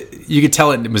 You could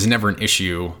tell it was never an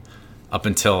issue up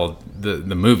until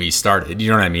the movie started. You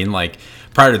know what I mean? Like,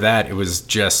 prior to that, it was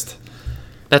just.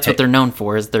 That's what they're known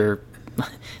for, is their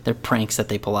pranks that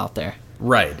they pull out there.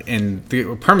 Right, and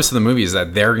the premise of the movie is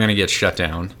that they're going to get shut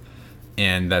down,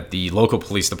 and that the local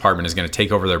police department is going to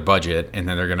take over their budget, and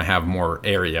then they're going to have more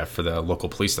area for the local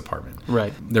police department.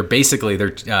 Right. They're basically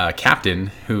their captain,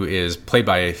 who is played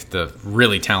by the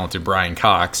really talented Brian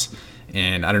Cox,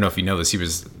 and I don't know if you know this, he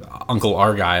was Uncle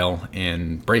Argyle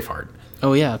in Braveheart.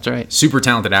 Oh yeah, that's right. Super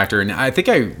talented actor, and I think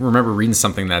I remember reading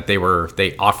something that they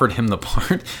offered him the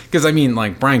part, because I mean,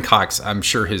 like, Brian Cox, I'm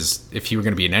sure if he were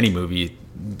going to be in any movie,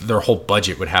 their whole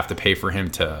budget would have to pay for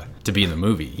him to be in the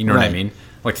movie. You know what I mean?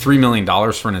 Like $3 million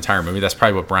for an entire movie. That's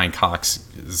probably what Brian Cox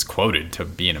is quoted to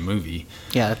be in a movie.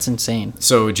 Yeah, that's insane.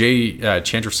 So Jay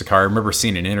Chandrasekhar, I remember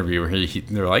seeing an interview where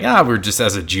they're like, we're just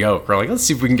as a joke. We're like, let's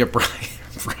see if we can get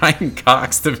Brian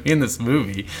Cox to be in this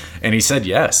movie. And he said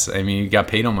yes. I mean, he got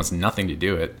paid almost nothing to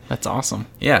do it. That's awesome.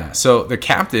 Yeah. So the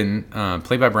captain,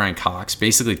 played by Brian Cox,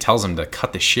 basically tells him to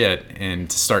cut the shit and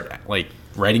to start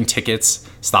writing tickets,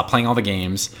 stop playing all the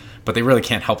games, but they really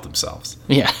can't help themselves.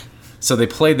 Yeah. So they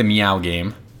play the meow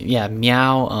game. Yeah,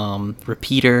 meow,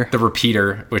 repeater. The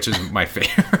repeater, which is my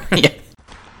favorite. Yeah.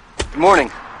 Good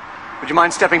morning. Would you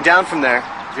mind stepping down from there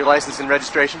with your license and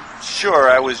registration? Sure,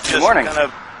 I was just Good morning. kind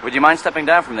of... Would you mind stepping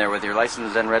down from there with your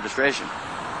license and registration?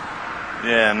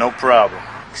 Yeah, no problem.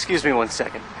 Excuse me 1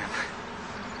 second.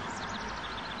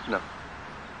 No.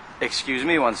 Excuse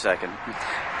me 1 second.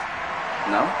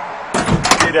 No?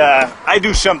 Did I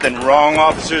do something wrong,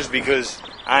 officers? Because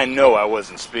I know I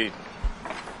wasn't speeding.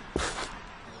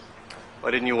 Why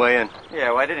didn't you weigh in?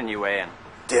 Yeah, why didn't you weigh in?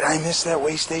 Did I miss that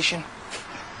weigh station?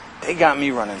 They got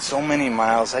me running so many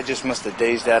miles, I just must have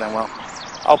dazed out, and well,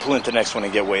 I'll pull into the next one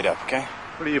and get weighed up, okay?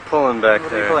 What are you pulling back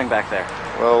What there? are you pulling back there?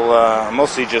 Well,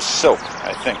 mostly just soap,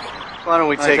 I think. Why don't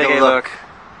we take a look?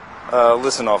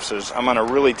 Listen, officers, I'm on a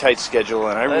really tight schedule,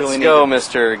 and Let's go,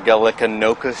 Mr.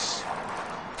 Gallicanocus.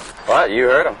 What? You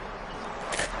heard him.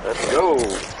 Let's go,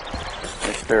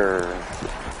 Mr.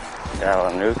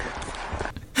 Dalanuke.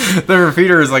 The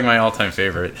repeater is like my all-time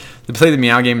favorite. They play the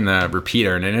meow game in the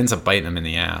repeater, and it ends up biting them in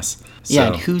the ass. Yeah,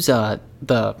 and who's the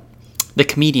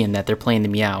comedian that they're playing the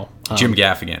meow? Jim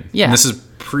Gaffigan. Yeah. And this is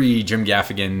pre-Jim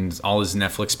Gaffigan's, all his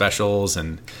Netflix specials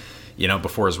and,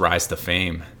 before his rise to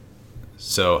fame.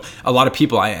 So a lot of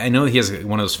people, I know he has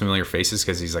one of those familiar faces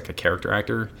because he's like a character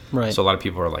actor. Right. So a lot of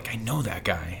people are like, I know that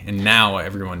guy. And now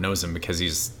everyone knows him because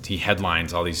he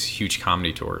headlines all these huge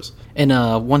comedy tours. And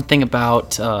one thing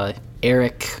about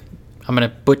Eric, I'm going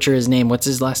to butcher his name. What's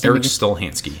his last name? Eric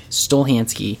Stolhansky.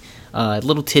 Stolhansky. A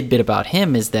little tidbit about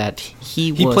him is that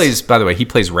he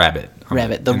plays Rabbit.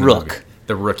 Rabbit, the Rook.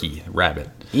 The rookie, Rabbit.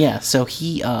 Yeah, so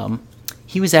he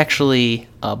was actually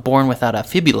born without a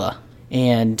fibula,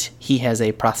 and he has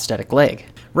a prosthetic leg.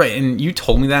 Right, and you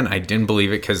told me that, and I didn't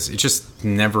believe it because it just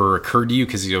never occurred to you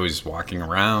because he's always walking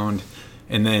around.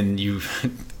 And then you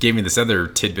gave me this other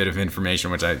tidbit of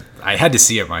information, which I had to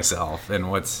see it myself.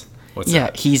 And what's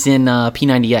that? He's in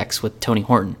P90X with Tony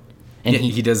Horton. And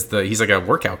he's like a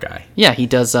workout guy. Yeah, he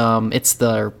does. It's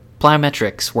the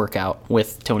plyometrics workout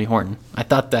with Tony Horton. I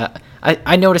thought that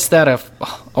I noticed that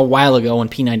a while ago when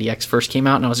P90X first came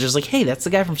out, and I was just like, hey, that's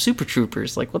the guy from Super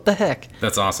Troopers. Like, what the heck?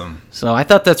 That's awesome. So I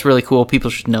thought that's really cool.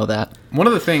 People should know that. One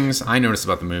of the things I noticed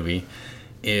about the movie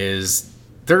is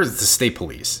there's the state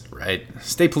police, right?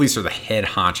 State police are the head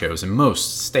honchos in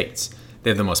most states. They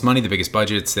have the most money, the biggest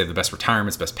budgets, they have the best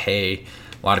retirements, best pay.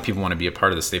 A lot of people want to be a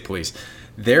part of the state police.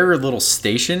 Their little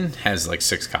station has like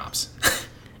 6 cops.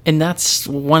 And that's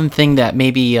one thing that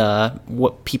maybe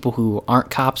what people who aren't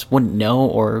cops wouldn't know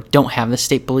or don't have the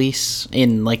state police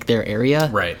in like their area.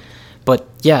 Right. But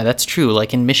yeah, that's true.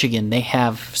 Like in Michigan, they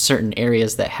have certain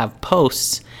areas that have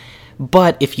posts.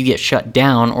 But if you get shut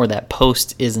down or that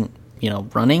post isn't,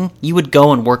 running, you would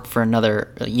go and work for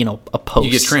another, a post.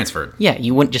 You get transferred. Yeah,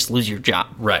 you wouldn't just lose your job.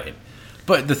 Right.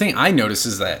 But the thing I notice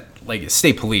is that, like,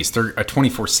 state police, they're a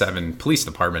 24/7 police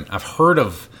department. I've heard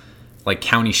of, like,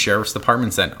 county sheriff's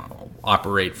departments that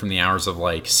operate from the hours of,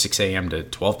 like, 6 a.m. to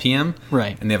 12 p.m.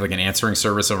 Right. And they have, like, an answering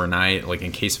service overnight, like,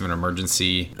 in case of an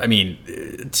emergency. I mean,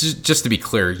 just to be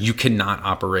clear, you cannot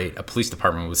operate a police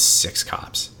department with 6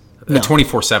 cops. No. A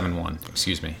 24/7 one,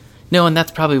 excuse me. No, and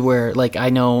that's probably where, like, I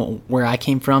know where I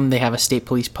came from, they have a state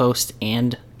police post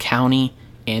and county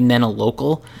and then a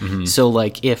local. Mm-hmm. So,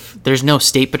 like, if there's no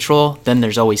state patrol, then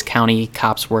there's always county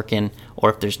cops working, or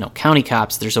if there's no county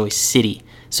cops, there's always city.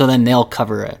 So then they'll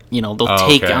cover it. They'll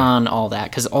take on all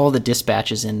that because all the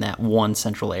dispatch is in that one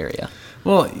central area.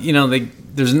 Well,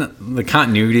 there's the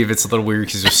continuity of it's a little weird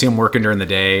because you see them working during the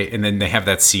day, and then they have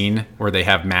that scene where they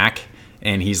have Mac.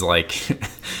 And he's like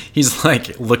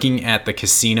looking at the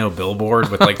casino billboard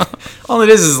with like, all it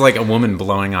is like a woman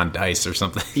blowing on dice or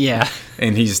something. Yeah.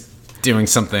 And he's doing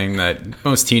something that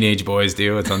most teenage boys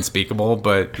do. It's unspeakable,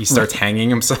 but he starts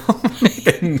hanging himself.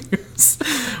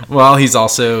 While he's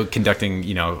also conducting,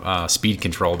 speed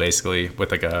control basically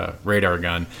with like a radar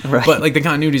gun. Right. But like the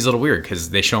continuity is a little weird because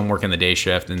they show him working the day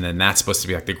shift, and then that's supposed to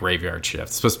be like the graveyard shift.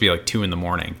 It's supposed to be like 2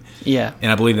 a.m. Yeah.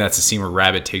 And I believe that's the scene where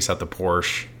Rabbit takes out the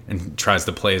Porsche and tries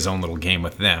to play his own little game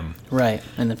with them. Right.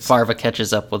 And then Farva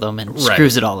catches up with him and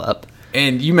screws it all up.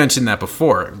 And you mentioned that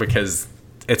before because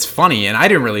it's funny, and I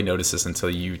didn't really notice this until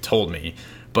you told me.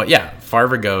 But yeah,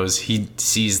 Farva goes, he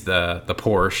sees the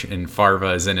Porsche, and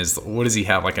Farva is in his, what does he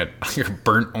have, like a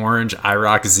burnt orange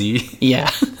IROC Z? Yeah.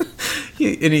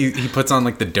 he puts on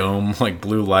like the dome, like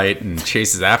blue light, and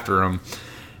chases after him.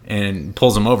 And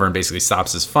pulls him over and basically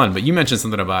stops his fun. But you mentioned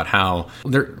something about how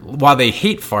while they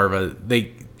hate Farva,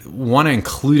 they want to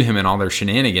include him in all their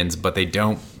shenanigans, but they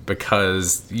don't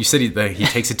because you said he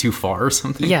takes it too far or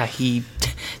something. Yeah,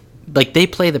 they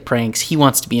play the pranks. He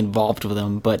wants to be involved with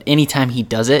them, but anytime he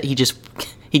does it, he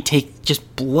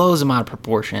just blows him out of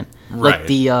proportion. Right. Like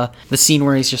the scene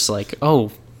where he's just like,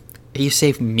 oh, you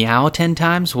saved meow 10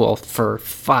 times? Well, for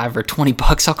 $5 or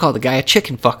 $20, I'll call the guy a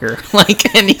chicken fucker.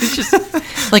 Like, and he's just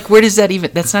like, where does that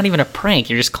even? That's not even a prank.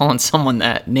 You're just calling someone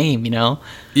that name,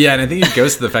 Yeah, and I think it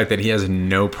goes to the fact that he has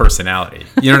no personality.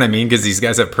 You know what I mean? Because these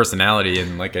guys have personality,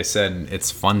 and like I said,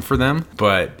 it's fun for them.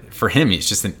 But for him, he's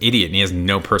just an idiot, and he has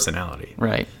no personality.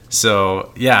 Right.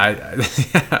 So yeah,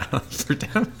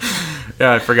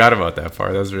 I forgot about that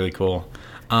part. That was really cool.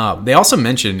 They also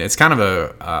mentioned, it's kind of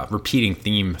a repeating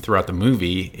theme throughout the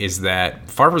movie, is that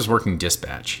Farva's working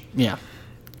dispatch. Yeah.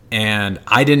 And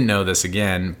I didn't know this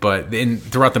again, but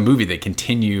throughout the movie, they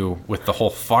continue with the whole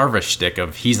Farva shtick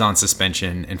of he's on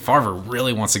suspension, and Farva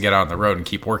really wants to get out on the road and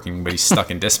keep working, but he's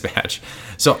stuck in dispatch.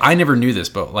 So I never knew this,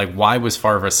 but like, why was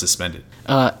Farva suspended?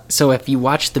 So if you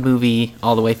watch the movie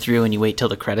all the way through and you wait till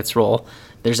the credits roll,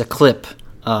 there's a clip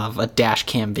of a dash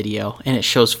cam video, and it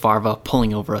shows Farva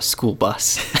pulling over a school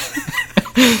bus.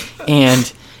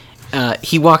 And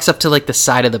he walks up to like the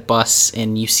side of the bus,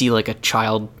 and you see like a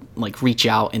child like reach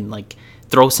out and like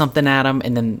throw something at him,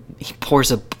 and then he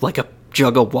pours a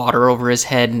jug of water over his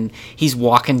head, and he's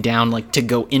walking down like to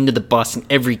go into the bus, and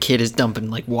every kid is dumping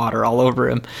like water all over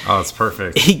him. Oh, that's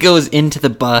perfect. He goes into the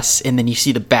bus, and then you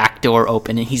see the back door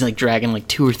open, and he's like dragging like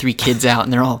 2 or 3 kids out,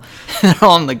 and they're all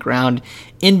on the ground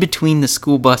in between the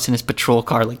school bus and his patrol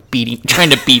car, like trying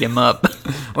to beat him up.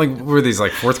 Like, were these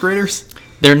like 4th graders?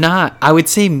 They're not. I would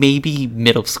say maybe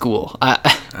middle school.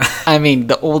 I mean,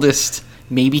 the oldest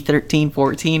maybe 13,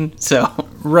 14. So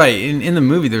right. In the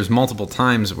movie, there's multiple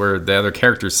times where the other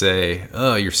characters say,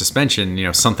 "Oh, your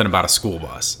suspension," something about a school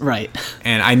bus. Right.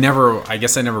 And I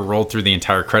guess I never rolled through the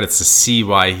entire credits to see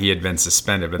why he had been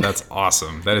suspended, but that's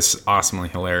awesome. That is awesomely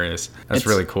hilarious. That's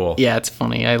really cool. Yeah, it's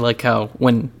funny. I like how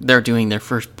when they're doing their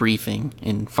first briefing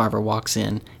and Farva walks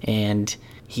in, and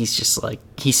he's just like,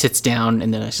 he sits down,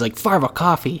 and then it's like, "Farva,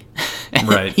 coffee." And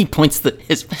right. He points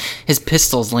his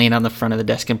pistol's laying on the front of the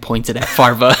desk and points it at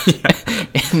Farva.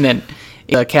 And then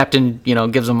the captain,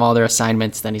 gives them all their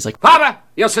assignments. Then he's like, "Farva,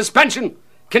 your suspension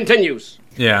continues."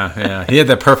 Yeah. He had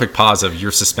that perfect pause of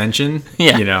your suspension.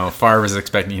 Yeah. Farva was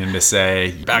expecting him to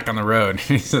say, "Back on the road."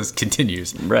 He says,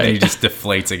 "Continues." Right. And he just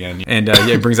deflates again. And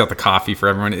he brings out the coffee for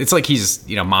everyone. It's like he's,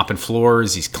 mopping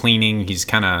floors. He's cleaning. He's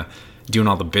kind of doing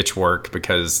all the bitch work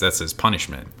because that's his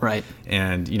punishment. Right.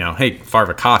 And, hey,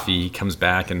 Farva coffee, he comes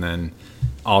back, and then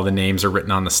all the names are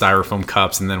written on the styrofoam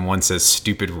cups, and then one says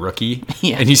 "stupid rookie."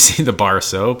 Yeah. And you see the bar of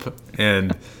soap,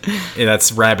 and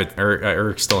that's Rabbit,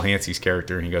 Eric Stolhanski's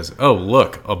character, and he goes, "Oh,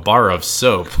 look, a bar of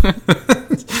soap."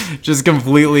 Just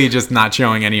completely just not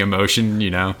showing any emotion,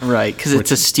 Right, because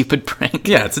it's a stupid prank.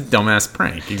 Yeah, it's a dumbass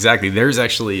prank. Exactly. There's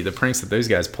actually, the pranks that those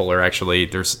guys pull are actually,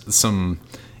 there's some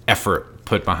effort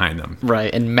put behind them.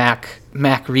 Right, and Mac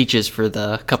reaches for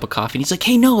the cup of coffee, and he's like,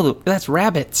 "Hey, no, that's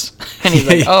rabbits." And he's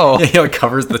like, "Oh." Yeah, he like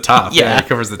covers the top. Yeah. He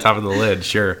covers the top of the lid,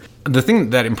 sure. The thing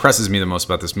that impresses me the most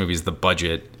about this movie is the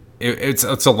budget. It's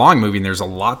a long movie, and there's a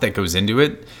lot that goes into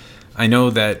it. I know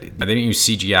that they didn't use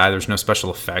CGI, there's no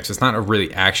special effects. It's not a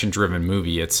really action-driven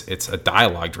movie. It's a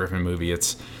dialogue-driven movie.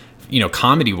 It's,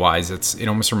 comedy-wise, it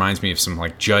almost reminds me of some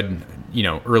like Judd,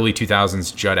 early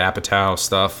 2000s Judd Apatow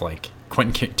stuff, like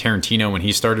Quentin Tarantino. When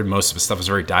he started, most of his stuff was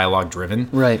very dialogue-driven.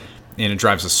 Right. And it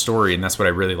drives a story, and that's what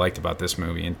I really liked about this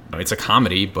movie. And it's a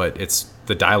comedy, but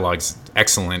the dialogue's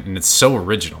excellent, and it's so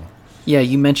original. Yeah,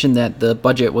 you mentioned that the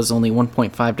budget was only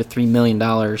 $1.5 to $3 million.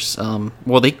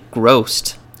 Well, they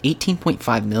grossed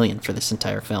 $18.5 million for this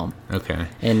entire film. Okay.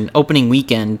 And opening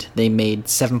weekend, they made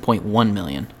 $7.1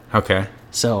 million. Okay.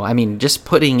 So, I mean, just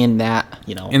putting in that,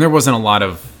 And there wasn't a lot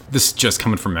of, this just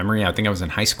coming from memory. I think I was in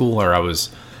high school, or I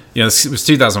was, it was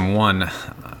 2001.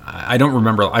 I don't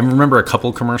remember. I remember a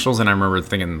couple commercials, and I remember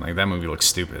thinking, like, that movie looks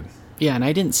stupid. Yeah, and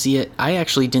I didn't see it. I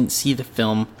actually didn't see the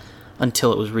film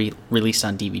until it was released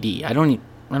on DVD. I don't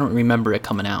remember it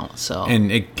coming out. So.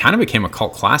 And it kind of became a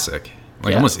cult classic.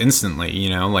 Like, almost instantly,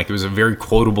 like it was a very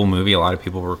quotable movie. A lot of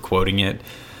people were quoting it,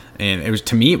 and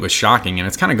to me, it was shocking. And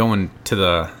it's kind of going to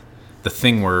the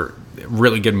thing where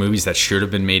really good movies that should have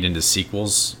been made into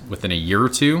sequels within a year or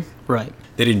two. Right.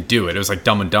 They didn't do it. It was like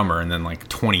Dumb and Dumber, and then like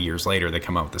 20 years later, they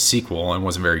come out with a sequel, and it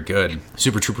wasn't very good.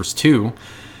 Super Troopers 2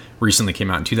 recently came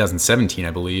out in 2017,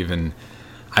 I believe, and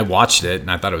I watched it,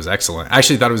 and I thought it was excellent. I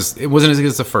actually thought it wasn't as good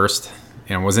as the first.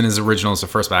 It wasn't as original as the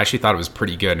first, but I actually thought it was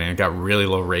pretty good, and it got really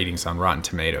low ratings on Rotten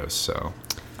Tomatoes. So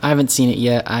I haven't seen it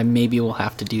yet. Maybe we'll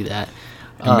have to do that.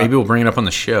 And maybe we'll bring it up on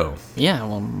the show. Yeah,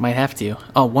 well, might have to.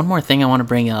 Oh, one more thing I want to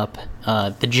bring up.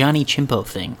 The Johnny Chimpo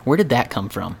thing. Where did that come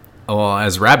from? Oh, well,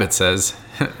 as Rabbit says,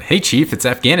 "Hey, Chief, it's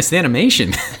Afghanistan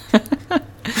animation."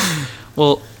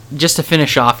 Well, just to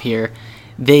finish off here,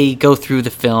 they go through the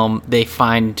film. They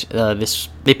find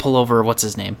they pull over, what's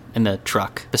his name, in the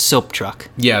truck, the soap truck.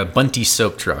 Yeah, Bunty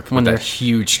soap truck with that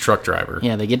huge truck driver.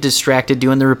 Yeah, they get distracted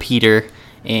doing the repeater,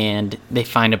 and they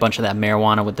find a bunch of that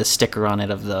marijuana with the sticker on it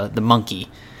of the monkey,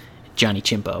 Johnny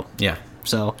Chimpo. Yeah.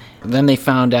 So then they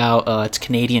found out it's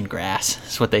Canadian grass,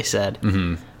 is what they said.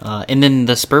 Mm-hmm. And then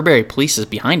the Spurbury police is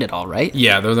behind it all, right?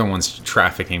 Yeah, they're the ones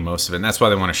trafficking most of it. And that's why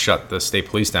they want to shut the state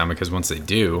police down, because once they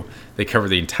do, they cover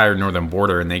the entire northern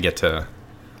border, and they get to,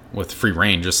 with free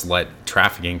reign, just let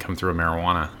trafficking come through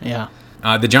marijuana. Yeah.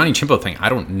 The Johnny Chimpo thing, I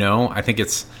don't know. I think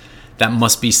that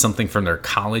must be something from their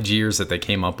college years that they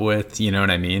came up with. You know what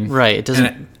I mean? Right. It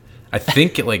doesn't. I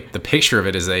think like the picture of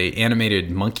it is a animated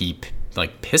monkey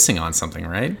like pissing on something,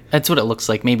 right? That's what it looks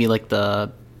like. Maybe like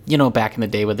the, back in the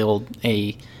day with the old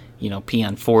pee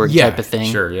on Ford type of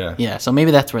thing. Sure, yeah. Yeah, so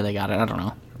maybe that's where they got it. I don't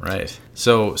know. Right.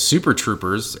 So, Super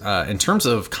Troopers, in terms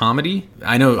of comedy,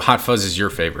 I know Hot Fuzz is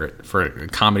your favorite for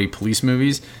comedy police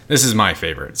movies. This is my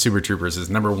favorite. Super Troopers is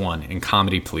number 1 in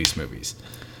comedy police movies.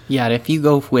 Yeah, and if you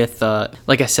go with,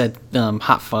 like I said,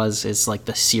 Hot Fuzz is like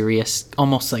the serious,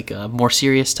 almost like a more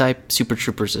serious type. Super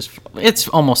Troopers it's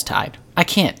almost tied. I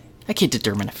can't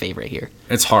determine a favorite here.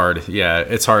 It's hard. Yeah,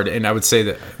 it's hard. And I would say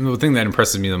that the thing that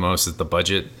impresses me the most is the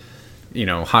budget. You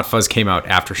know, Hot Fuzz came out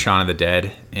after Shaun of the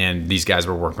Dead, and these guys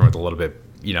were working with a little bit,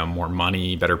 more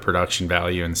money, better production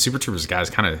value. And Super Troopers guys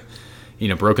kind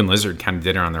of, Broken Lizard kind of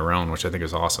did it on their own, which I think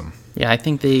is awesome. Yeah, I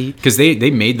think because they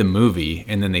made the movie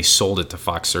and then they sold it to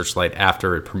Fox Searchlight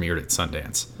after it premiered at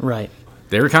Sundance. Right.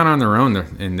 They were kind of on their own,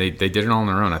 and they did it all on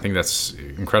their own. I think that's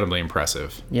incredibly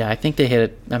impressive. Yeah, I think they hit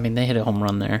it. I mean, they hit a home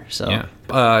run there. So yeah.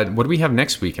 What do we have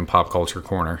next week in Pop Culture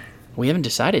Corner? We haven't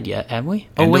decided yet, have we?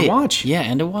 End of Watch. Yeah,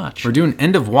 End of Watch. We're doing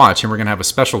End of Watch, and we're going to have a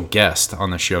special guest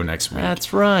on the show next week.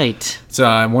 That's right. It's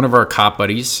one of our cop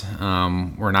buddies.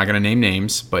 We're not going to name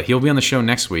names, but he'll be on the show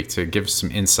next week to give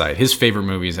some insight. His favorite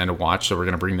movie is End of Watch, so we're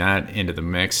going to bring that into the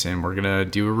mix, and we're going to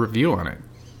do a review on it.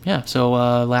 Yeah, so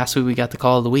last week we got the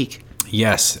Call of the Week.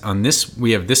 Yes,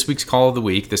 we have this week's Call of the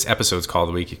Week, this episode's Call of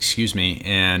the Week, excuse me,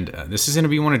 and this is going to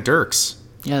be one of Dirk's.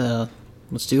 Yeah,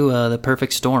 let's do The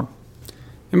Perfect Storm.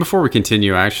 And before we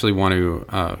continue, I actually want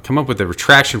to come up with a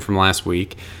retraction from last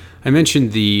week. I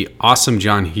mentioned the awesome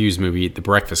John Hughes movie, The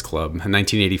Breakfast Club, a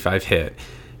 1985 hit.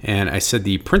 And I said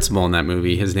the principal in that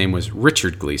movie, his name was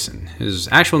Richard Gleason. His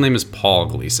actual name is Paul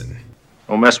Gleason.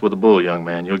 Don't mess with the bull, young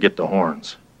man. You'll get the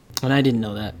horns. And I didn't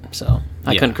know that, so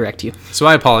I couldn't correct you. So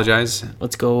I apologize.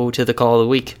 Let's go to the Call of the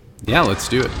Week. Yeah, let's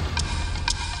do it.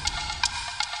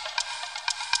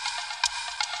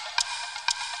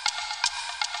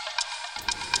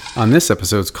 On this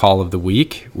episode's Call of the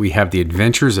Week, we have the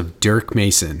adventures of Dirk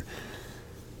Mason.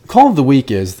 Call of the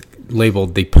Week is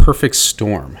labeled The Perfect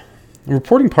Storm. A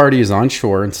reporting party is on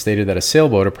shore and stated that a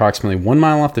sailboat approximately 1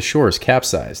 mile off the shore is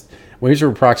capsized. Waves were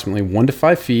approximately 1 to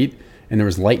 5 feet, and there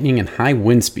was lightning and high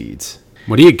wind speeds.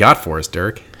 What do you got for us,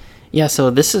 Dirk? Yeah, so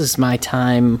this is my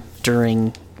time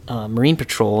during Marine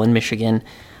Patrol in Michigan.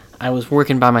 I was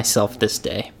working by myself this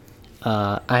day.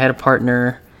 I had a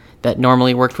partner that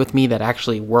normally worked with me that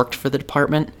actually worked for the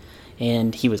department,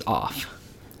 and he was off.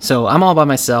 So I'm all by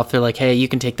myself. They're like, hey, you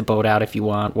can take the boat out if you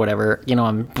want, whatever.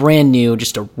 I'm brand new,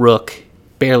 just a rook,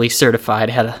 barely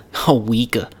certified, had a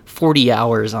week of 40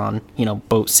 hours on,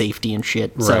 boat safety and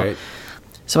shit. Right.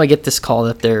 So I get this call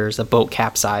that there's a boat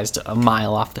capsized a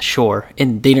mile off the shore,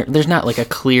 and there's not like a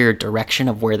clear direction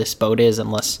of where this boat is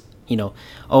unless,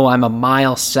 I'm a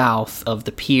mile south of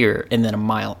the pier and then a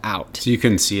mile out. So you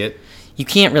couldn't see it? You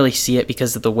can't really see it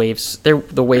because of the waves.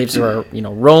 The waves are,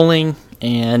 rolling,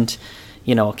 and,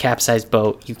 a capsized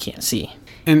boat you can't see.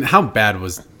 And how bad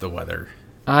was the weather?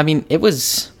 I mean, it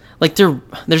was like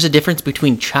there's a difference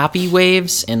between choppy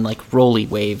waves and like rolly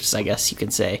waves, I guess you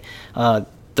could say.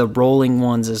 The rolling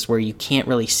ones is where you can't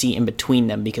really see in between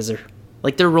them because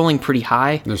they're rolling pretty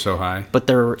high. They're so high. But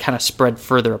they're kind of spread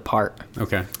further apart.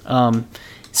 Okay. And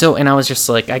I was just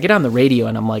like, I get on the radio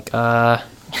and I'm like,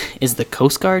 is the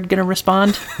Coast Guard going to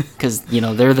respond? Because,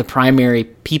 they're the primary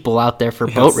people out there for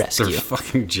boat rescue. It's their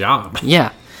fucking job.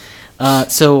 Yeah.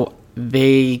 So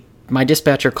my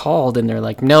dispatcher called and they're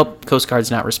like, nope, Coast Guard's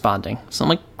not responding. So I'm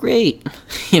like, great.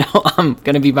 I'm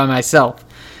going to be by myself.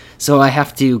 So I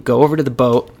have to go over to the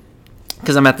boat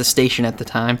because I'm at the station at the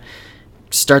time,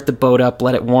 start the boat up,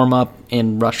 let it warm up,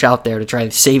 and rush out there to try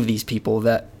to save these people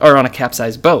that are on a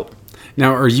capsized boat.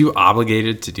 Now, are you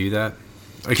obligated to do that?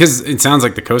 Because it sounds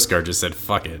like the Coast Guard just said,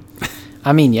 fuck it.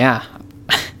 I mean, yeah.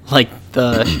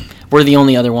 We're the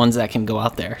only other ones that can go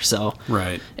out there. So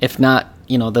right. If not,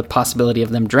 the possibility of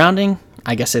them drowning,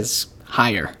 I guess is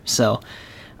higher. So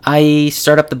I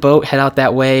start up the boat, head out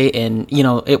that way, and,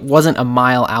 it wasn't a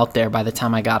mile out there by the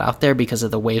time I got out there because of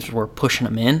the waves were pushing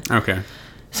them in. Okay.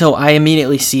 So I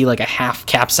immediately see like a half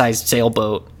capsized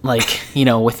sailboat,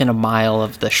 within a mile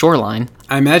of the shoreline.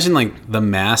 I imagine the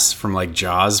masts from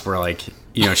Jaws where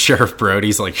Sheriff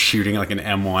Brody's shooting an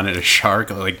M1 at a shark,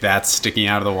 that's sticking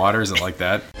out of the water. Is it like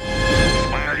that?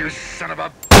 Fire, you son of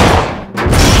a...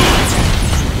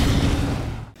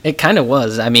 It kind of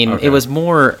was. I mean, okay. It was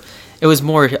more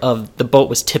of the boat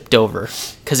was tipped over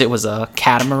because it was a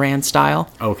catamaran style.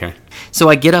 Okay. So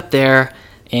I get up there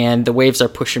and the waves are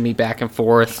pushing me back and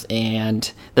forth,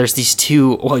 and there's these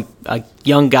two, a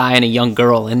young guy and a young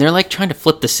girl, and they're trying to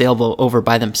flip the sailboat over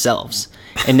by themselves,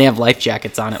 and they have life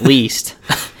jackets on at least.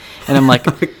 And I'm like,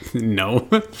 no.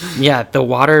 Yeah, the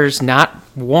water's not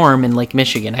warm in Lake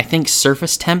Michigan. I think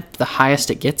surface temp, the highest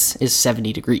it gets is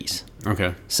 70 degrees.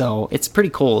 Okay. So it's pretty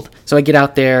cold. So I get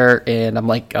out there and I'm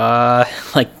like,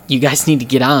 you guys need to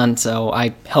get on. So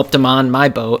I helped them on my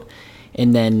boat,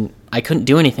 and then I couldn't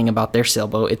do anything about their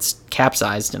sailboat. It's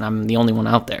capsized and I'm the only one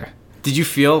out there. Did you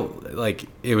feel like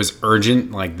it was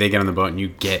urgent, like they get on the boat and you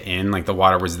get in, like the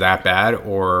water was that bad,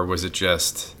 or was it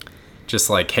just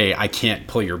like, hey, I can't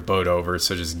pull your boat over,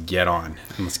 so just get on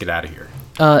and let's get out of here?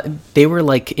 They were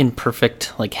like in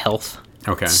perfect like health.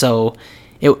 Okay. So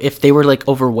if they were like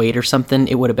overweight or something,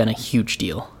 it would have been a huge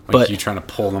deal. Like but you trying to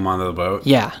pull them onto the boat?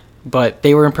 Yeah, but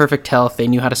they were in perfect health. They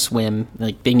knew how to swim.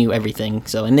 Like they knew everything.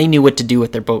 So, and they knew what to do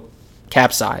with their boat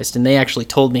capsized. And they actually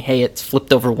told me, hey, it's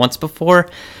flipped over once before,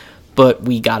 but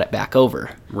we got it back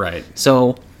over. Right.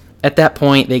 So at that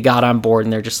point, they got on board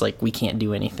and they're just like, we can't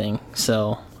do anything.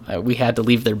 So we had to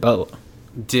leave their boat.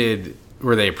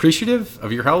 Were they appreciative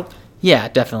of your help? Yeah,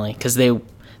 definitely, because they would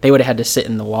have had to sit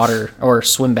in the water or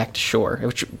swim back to shore,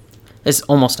 which is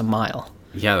almost a mile.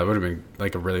 Yeah, that would have been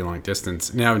like a really long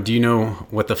distance. Now, do you know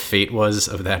what the fate was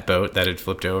of that boat that had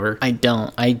flipped over? I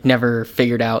don't. I never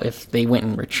figured out if they went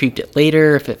and retrieved it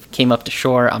later, if it came up to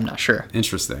shore. I'm not sure.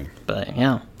 Interesting. But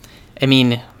yeah, I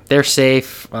mean, they're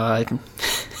safe. The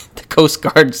Coast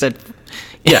Guard said...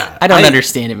 Yeah, I don't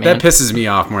understand it, man. That pisses me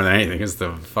off more than anything, because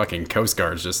the fucking Coast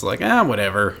Guard's just like,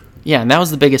 whatever. Yeah, and that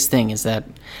was the biggest thing, is that,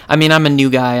 I mean, I'm a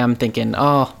new guy. I'm thinking,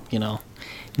 no,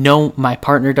 my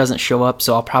partner doesn't show up,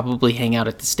 so I'll probably hang out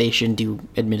at the station, do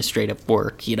administrative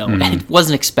work, Mm-hmm. I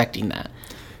wasn't expecting that.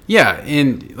 Yeah,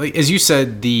 and like as you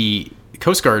said, the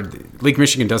Coast Guard, Lake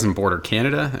Michigan doesn't border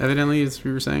Canada, evidently, as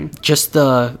we were saying. Just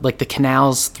the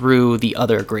canals through the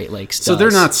other Great Lakes does. So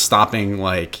they're not stopping,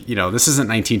 this isn't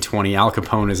 1920. Al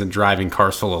Capone isn't driving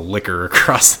cars full of liquor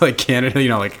across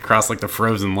Canada, across the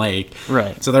frozen lake.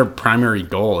 Right. So their primary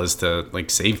goal is to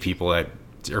save people that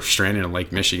are stranded in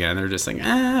Lake Michigan. They're just like,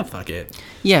 fuck it.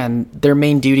 Yeah, and their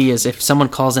main duty is if someone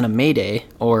calls in a mayday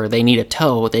or they need a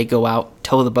tow, they go out,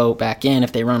 tow the boat back in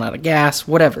if they run out of gas,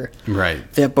 whatever. Right.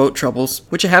 If they have boat troubles,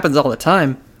 which it happens all the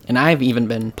time. And I've even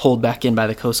been pulled back in by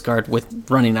the Coast Guard with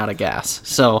running out of gas.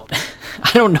 So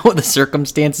I don't know the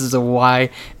circumstances of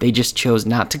why they just chose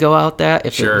not to go out that.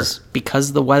 If Sure. it was because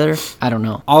of the weather, I don't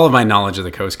know. All of my knowledge of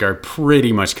the Coast Guard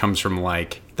pretty much comes from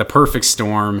The Perfect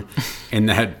Storm and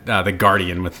The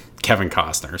Guardian with Kevin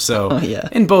Costner. So yeah.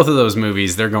 In both of those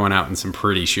movies, they're going out in some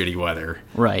pretty shitty weather.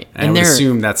 Right. And I would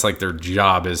assume that's their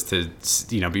job is to,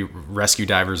 be rescue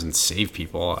divers and save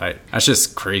people. That's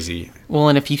just crazy. Well,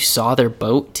 and if you saw their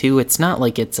boat too, it's not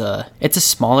like it's a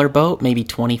smaller boat, maybe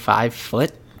 25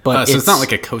 foot. But so it's not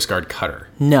like a Coast Guard cutter.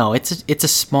 No, it's a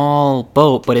small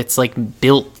boat, but it's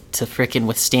built to frickin'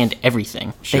 withstand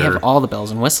everything. Sure. They have all the bells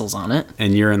and whistles on it.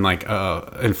 And you're in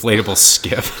inflatable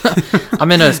skiff. I'm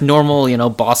in a normal,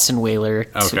 Boston whaler,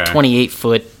 Okay. 28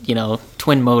 foot,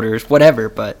 twin motors, whatever,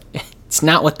 but it's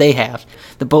not what they have.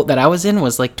 The boat that I was in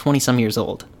was 20 some years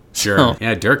old. Sure. So,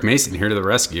 Yeah, Dirk Mason here to the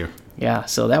rescue. Yeah,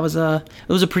 so that was it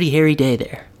was a pretty hairy day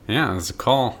there. Yeah, that's a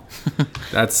call.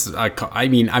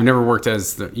 I've never worked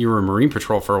you were a Marine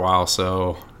Patrol for a while,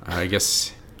 so I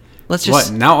guess.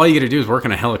 Now all you got to do is work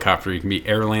on a helicopter. You can be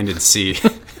air, land, and sea.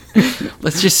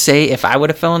 Let's just say if I would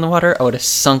have fell in the water, I would have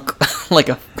sunk like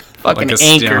a fucking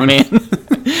anchor, stone. man.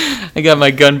 I got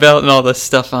my gun belt and all the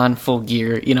stuff on, full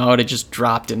gear. I would have just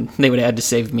dropped and they would have had to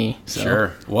save me. So.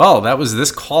 Sure. Well, that was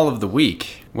this call of the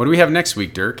week. What do we have next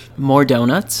week, Dirk? More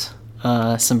donuts.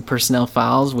 Some personnel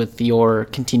files with your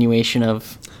continuation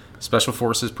of Special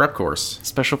Forces Prep Course.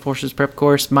 Special Forces Prep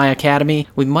Course, My Academy.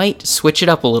 We might switch it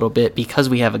up a little bit because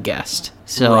we have a guest.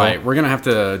 So Right, we're going to have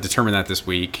to determine that this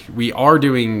week. We are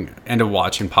doing End of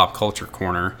Watch and Pop Culture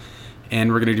Corner,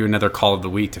 and we're going to do another Call of the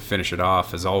Week to finish it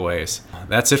off, as always.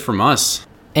 That's it from us.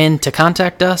 And to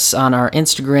contact us on our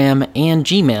Instagram and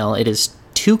Gmail, it is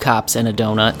 2 Cops and a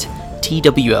Donut,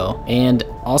 TWO. And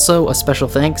also a special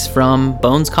thanks from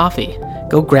Bones Coffee.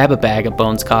 Go grab a bag of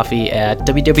Bones Coffee at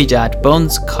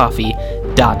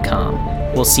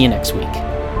www.bonescoffee.com. We'll see you next week.